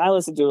listened to, and I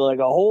listened to like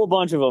a whole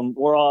bunch of them,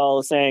 were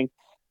all saying,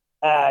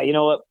 you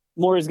know what,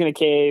 Morey's going to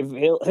cave.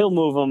 He'll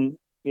move him.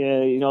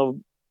 Yeah,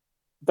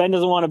 Ben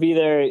doesn't want to be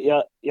there.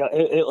 Yeah,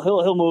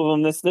 he'll move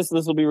him. This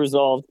will be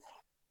resolved.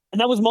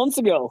 And that was months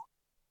ago,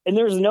 and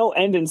there's no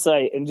end in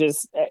sight. And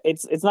just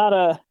it's not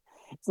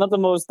the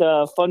most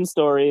fun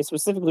story,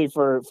 specifically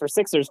for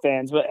Sixers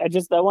fans. But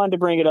I wanted to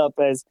bring it up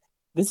as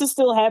this is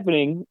still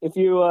happening. If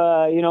you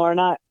are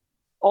not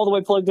all the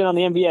way plugged in on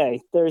the NBA,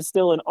 there's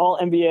still an all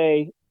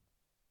NBA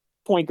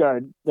point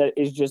guard that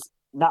is just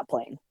not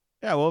playing.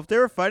 Yeah, well, if they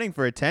were fighting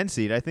for a 10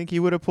 seed, I think he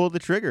would have pulled the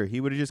trigger. He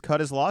would have just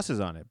cut his losses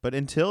on it. But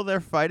until they're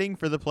fighting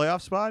for the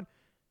playoff spot,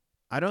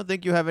 I don't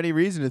think you have any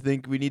reason to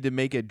think we need to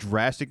make a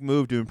drastic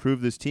move to improve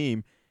this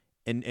team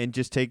and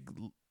just take,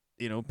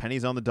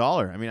 pennies on the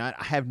dollar. I mean, I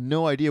have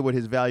no idea what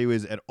his value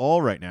is at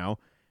all right now.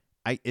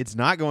 It's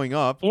not going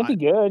up. Can't be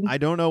good. I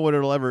don't know what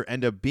it'll ever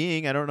end up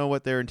being. I don't know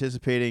what they're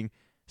anticipating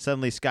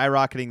suddenly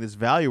skyrocketing this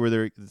value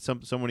where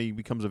somebody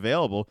becomes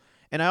available.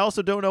 And I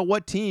also don't know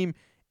what team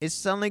is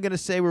suddenly going to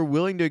say we're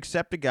willing to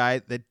accept a guy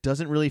that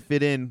doesn't really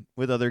fit in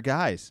with other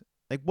guys.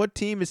 Like, what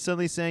team is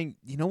suddenly saying,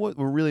 you know what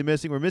we're really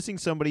missing? We're missing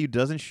somebody who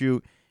doesn't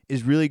shoot,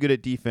 is really good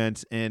at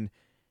defense, and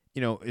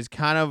is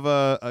kind of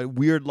a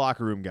weird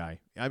locker room guy.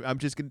 I'm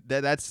just gonna,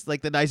 that's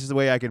like the nicest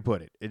way I can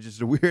put it. It's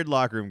just a weird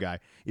locker room guy.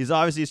 He's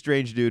obviously a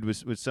strange dude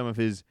with some of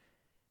his,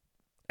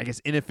 I guess,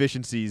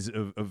 inefficiencies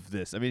of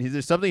this. I mean,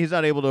 there's something he's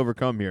not able to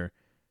overcome here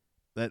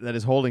that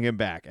is holding him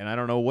back, and I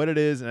don't know what it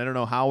is, and I don't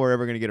know how we're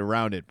ever going to get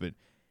around it. But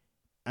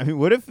I mean,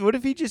 what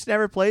if he just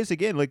never plays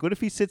again? Like, what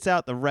if he sits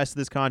out the rest of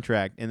this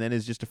contract and then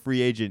is just a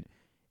free agent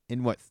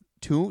in what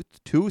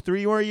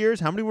 3 more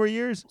years? How many more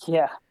years?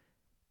 Yeah.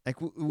 Like,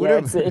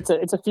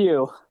 it's a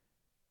few.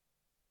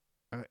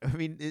 I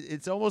mean,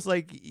 it's almost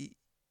like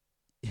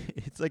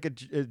it's like a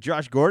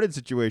Josh Gordon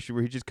situation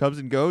where he just comes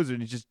and goes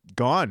and he's just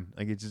gone.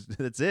 Like, it's just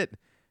that's it.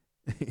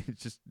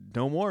 It's just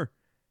no more.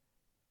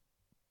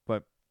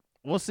 But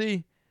we'll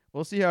see.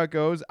 We'll see how it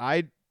goes.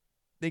 I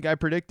think I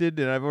predicted,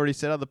 and I've already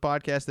said on the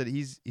podcast that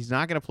he's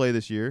not going to play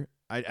this year.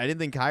 I didn't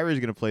think Kyrie's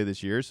going to play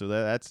this year, so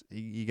that's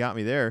he got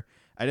me there.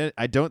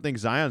 I don't think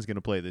Zion's going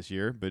to play this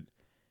year, but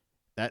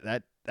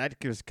that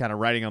was kind of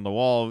writing on the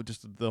wall,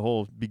 just the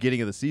whole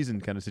beginning of the season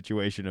kind of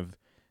situation of,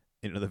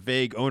 the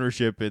vague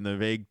ownership and the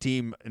vague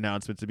team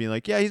announcements of being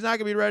like, yeah, he's not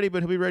gonna be ready,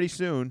 but he'll be ready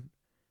soon.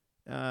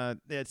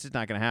 It's just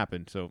not gonna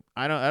happen. So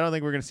I don't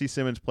think we're gonna see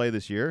Simmons play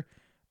this year.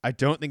 I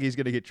don't think he's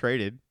gonna get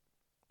traded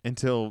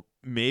until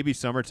maybe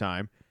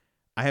summertime.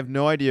 I have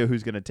no idea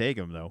who's gonna take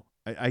him though.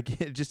 I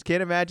just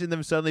can't imagine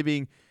them suddenly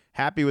being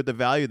happy with the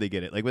value they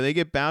get it. Like when they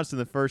get bounced in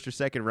the first or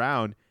second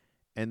round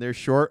and they're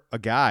short a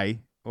guy,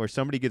 or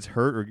somebody gets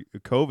hurt or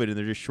COVID and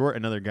they're just short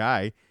another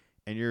guy,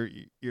 and you're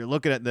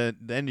looking at the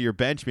end of your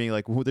bench being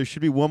like, well, there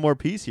should be one more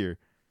piece here.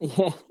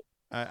 Yeah.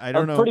 I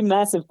don't know. A pretty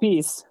massive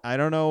piece. I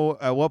don't know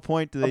at what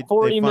point do they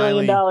 $40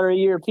 million a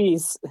year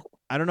piece.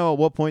 I don't know at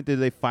what point did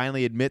they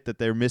finally admit that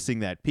they're missing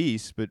that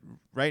piece, but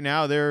right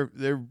now they're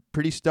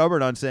pretty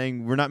stubborn on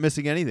saying we're not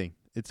missing anything.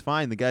 It's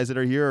fine. The guys that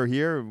are here are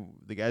here.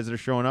 The guys that are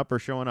showing up are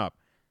showing up.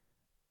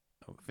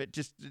 It's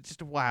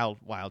just a wild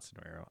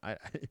scenario.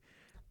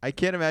 I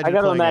can't imagine. I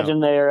got to imagine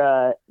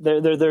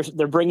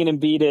they're bringing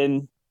Embiid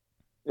in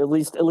at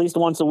least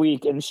once a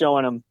week and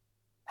showing him,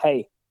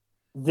 hey,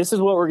 this is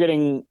what we're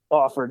getting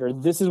offered, or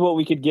this is what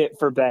we could get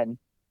for Ben,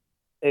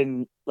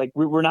 and like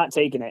we're not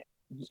taking it.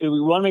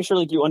 We want to make sure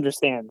like you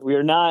understand we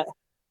are not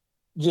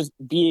just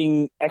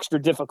being extra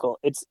difficult.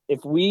 It's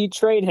if we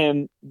trade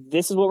him,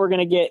 this is what we're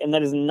going to get, and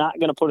that is not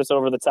going to put us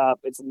over the top.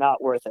 It's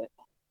not worth it.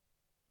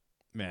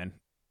 Man,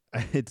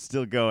 it's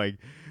still going.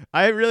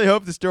 I really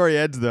hope the story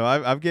ends, though.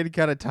 I'm getting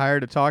kind of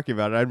tired of talking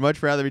about it. I'd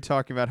much rather be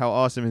talking about how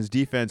awesome his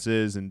defense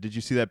is, and did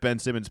you see that Ben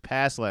Simmons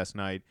pass last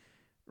night,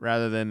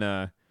 rather than,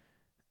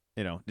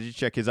 did you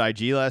check his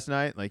IG last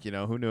night? Like,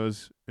 who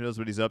knows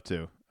what he's up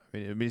to? I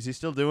mean, is he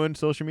still doing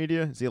social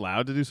media? Is he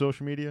allowed to do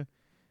social media?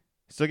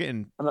 Still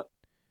getting.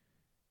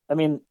 I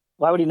mean,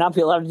 why would he not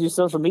be allowed to do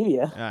social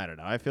media? I don't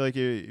know. I feel like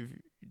you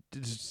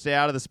just stay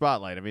out of the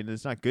spotlight. I mean,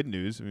 it's not good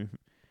news. I mean,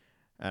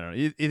 I don't know.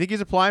 You think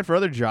he's applying for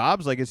other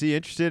jobs? Like, is he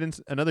interested in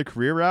another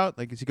career route?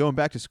 Like, is he going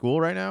back to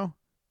school right now?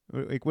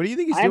 Like, what do you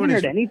think he's doing? I haven't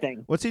heard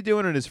anything. What's he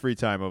doing in his free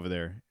time over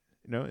there?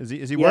 Is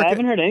he working? I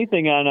haven't heard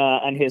anything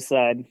on his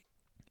side.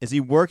 Is he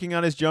working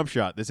on his jump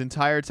shot this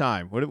entire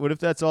time? What if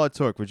that's all it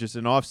took? Was just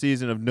an off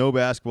season of no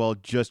basketball,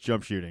 just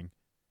jump shooting?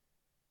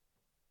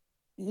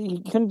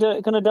 You couldn't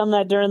have done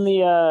that during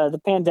the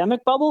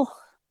pandemic bubble.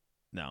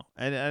 No,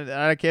 and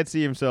I can't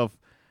see himself.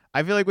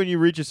 I feel like when you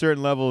reach a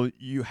certain level,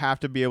 you have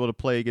to be able to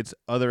play against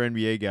other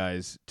NBA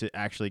guys to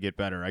actually get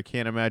better. I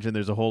can't imagine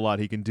there's a whole lot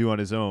he can do on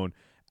his own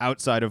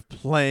outside of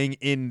playing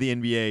in the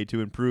NBA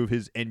to improve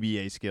his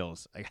NBA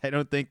skills. Like, I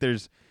don't think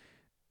there's,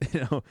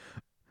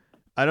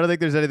 I don't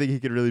think there's anything he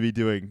could really be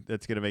doing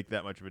that's going to make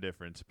that much of a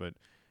difference. But,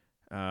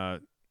 yeah,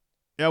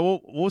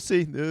 we'll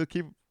see.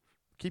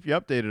 Keep you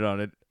updated on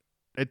it.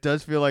 It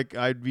does feel like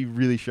I'd be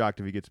really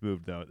shocked if he gets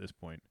moved, though, at this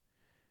point.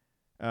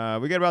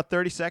 We got about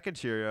 30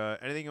 seconds here.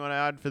 Anything you want to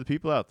add for the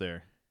people out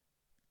there?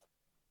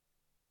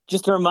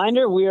 Just a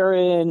reminder, we are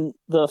in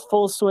the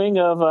full swing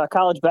of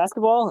college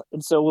basketball,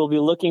 and so we'll be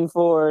looking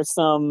for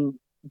some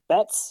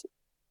bets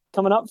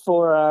coming up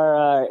for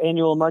our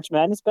annual March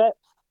Madness bet.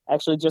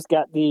 Actually, just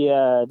got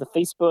the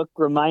Facebook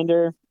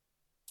reminder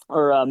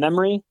or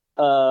memory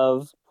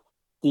of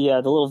the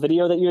little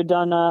video that you had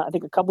done, I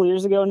think a couple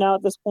years ago now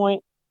at this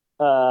point.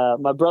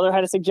 My brother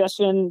had a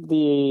suggestion.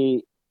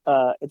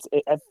 I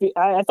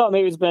thought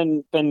maybe it's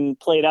been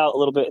played out a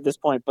little bit at this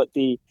point, but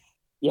you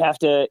have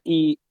to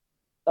eat.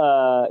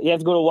 You have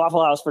to go to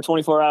Waffle House for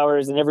 24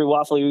 hours, and every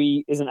waffle you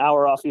eat is an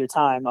hour off of your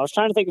time. I was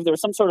trying to think if there was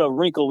some sort of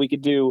wrinkle we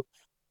could do,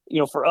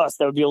 for us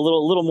that would be a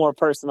little more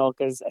personal,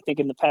 because I think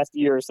in the past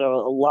year or so,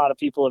 a lot of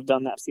people have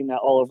done that. I've seen that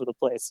all over the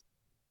place.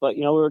 But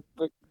we're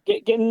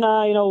getting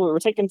we're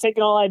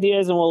taking all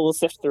ideas, and we'll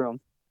sift through them.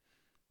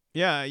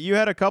 Yeah, you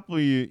had a couple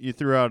you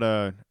threw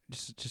out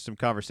just some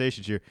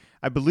conversations here.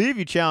 I believe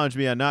you challenged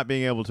me on not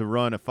being able to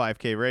run a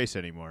 5K race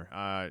anymore.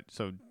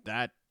 So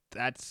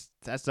that's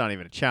not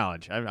even a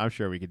challenge. I'm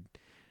sure we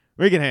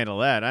can handle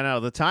that. I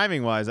know the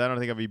timing wise, I don't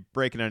think I'll be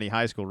breaking any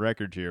high school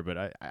records here,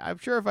 but I'm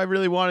sure if I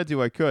really wanted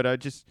to, I could. I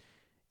just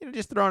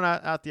throwing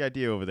out the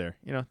idea over there.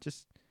 You want to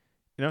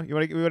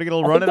get a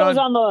little running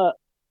on.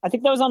 I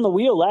think that was on the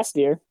wheel last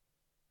year.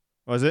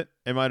 Was it?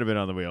 It might have been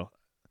on the wheel.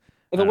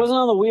 If it wasn't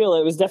on the wheel,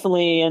 it was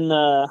definitely in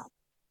the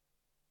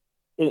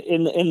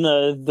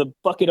the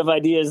bucket of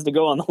ideas to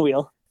go on the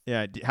wheel.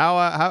 Yeah.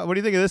 How? What do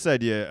you think of this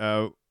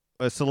idea?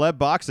 A celeb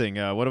boxing.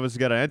 One of us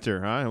got to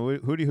enter, huh?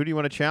 Who do you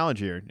want to challenge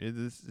here?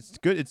 It's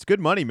good. It's good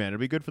money, man. It'll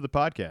be good for the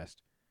podcast.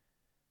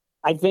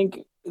 I think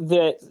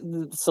that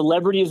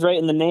celebrity is right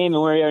in the name,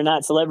 and we are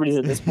not celebrities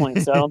at this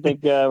point. So I don't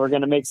think we're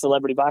going to make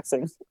celebrity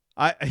boxing.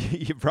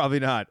 Probably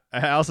not.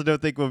 I also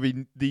don't think we're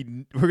going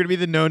to be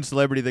the known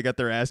celebrity that got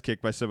their ass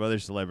kicked by some other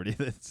celebrity.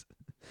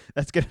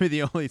 That's going to be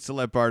the only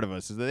celeb part of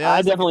us.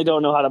 I definitely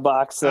don't know how to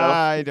box. So.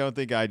 I don't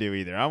think I do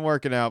either. I'm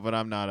working out, but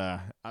I'm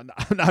not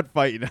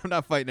fighting. I'm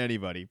not fighting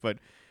anybody. But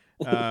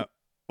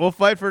we'll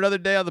fight for another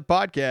day on the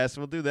podcast.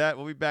 We'll do that.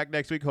 We'll be back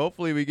next week.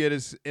 Hopefully, we get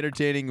as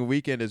entertaining a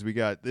weekend as we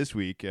got this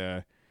week.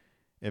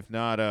 If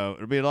not,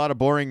 it'll be a lot of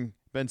boring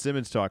Ben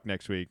Simmons talk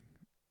next week.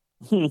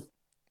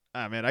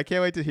 Man, I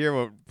can't wait to hear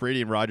what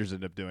Brady and Rodgers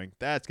end up doing.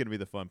 That's going to be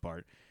the fun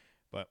part.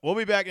 But we'll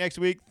be back next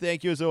week.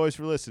 Thank you, as always,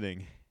 for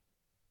listening.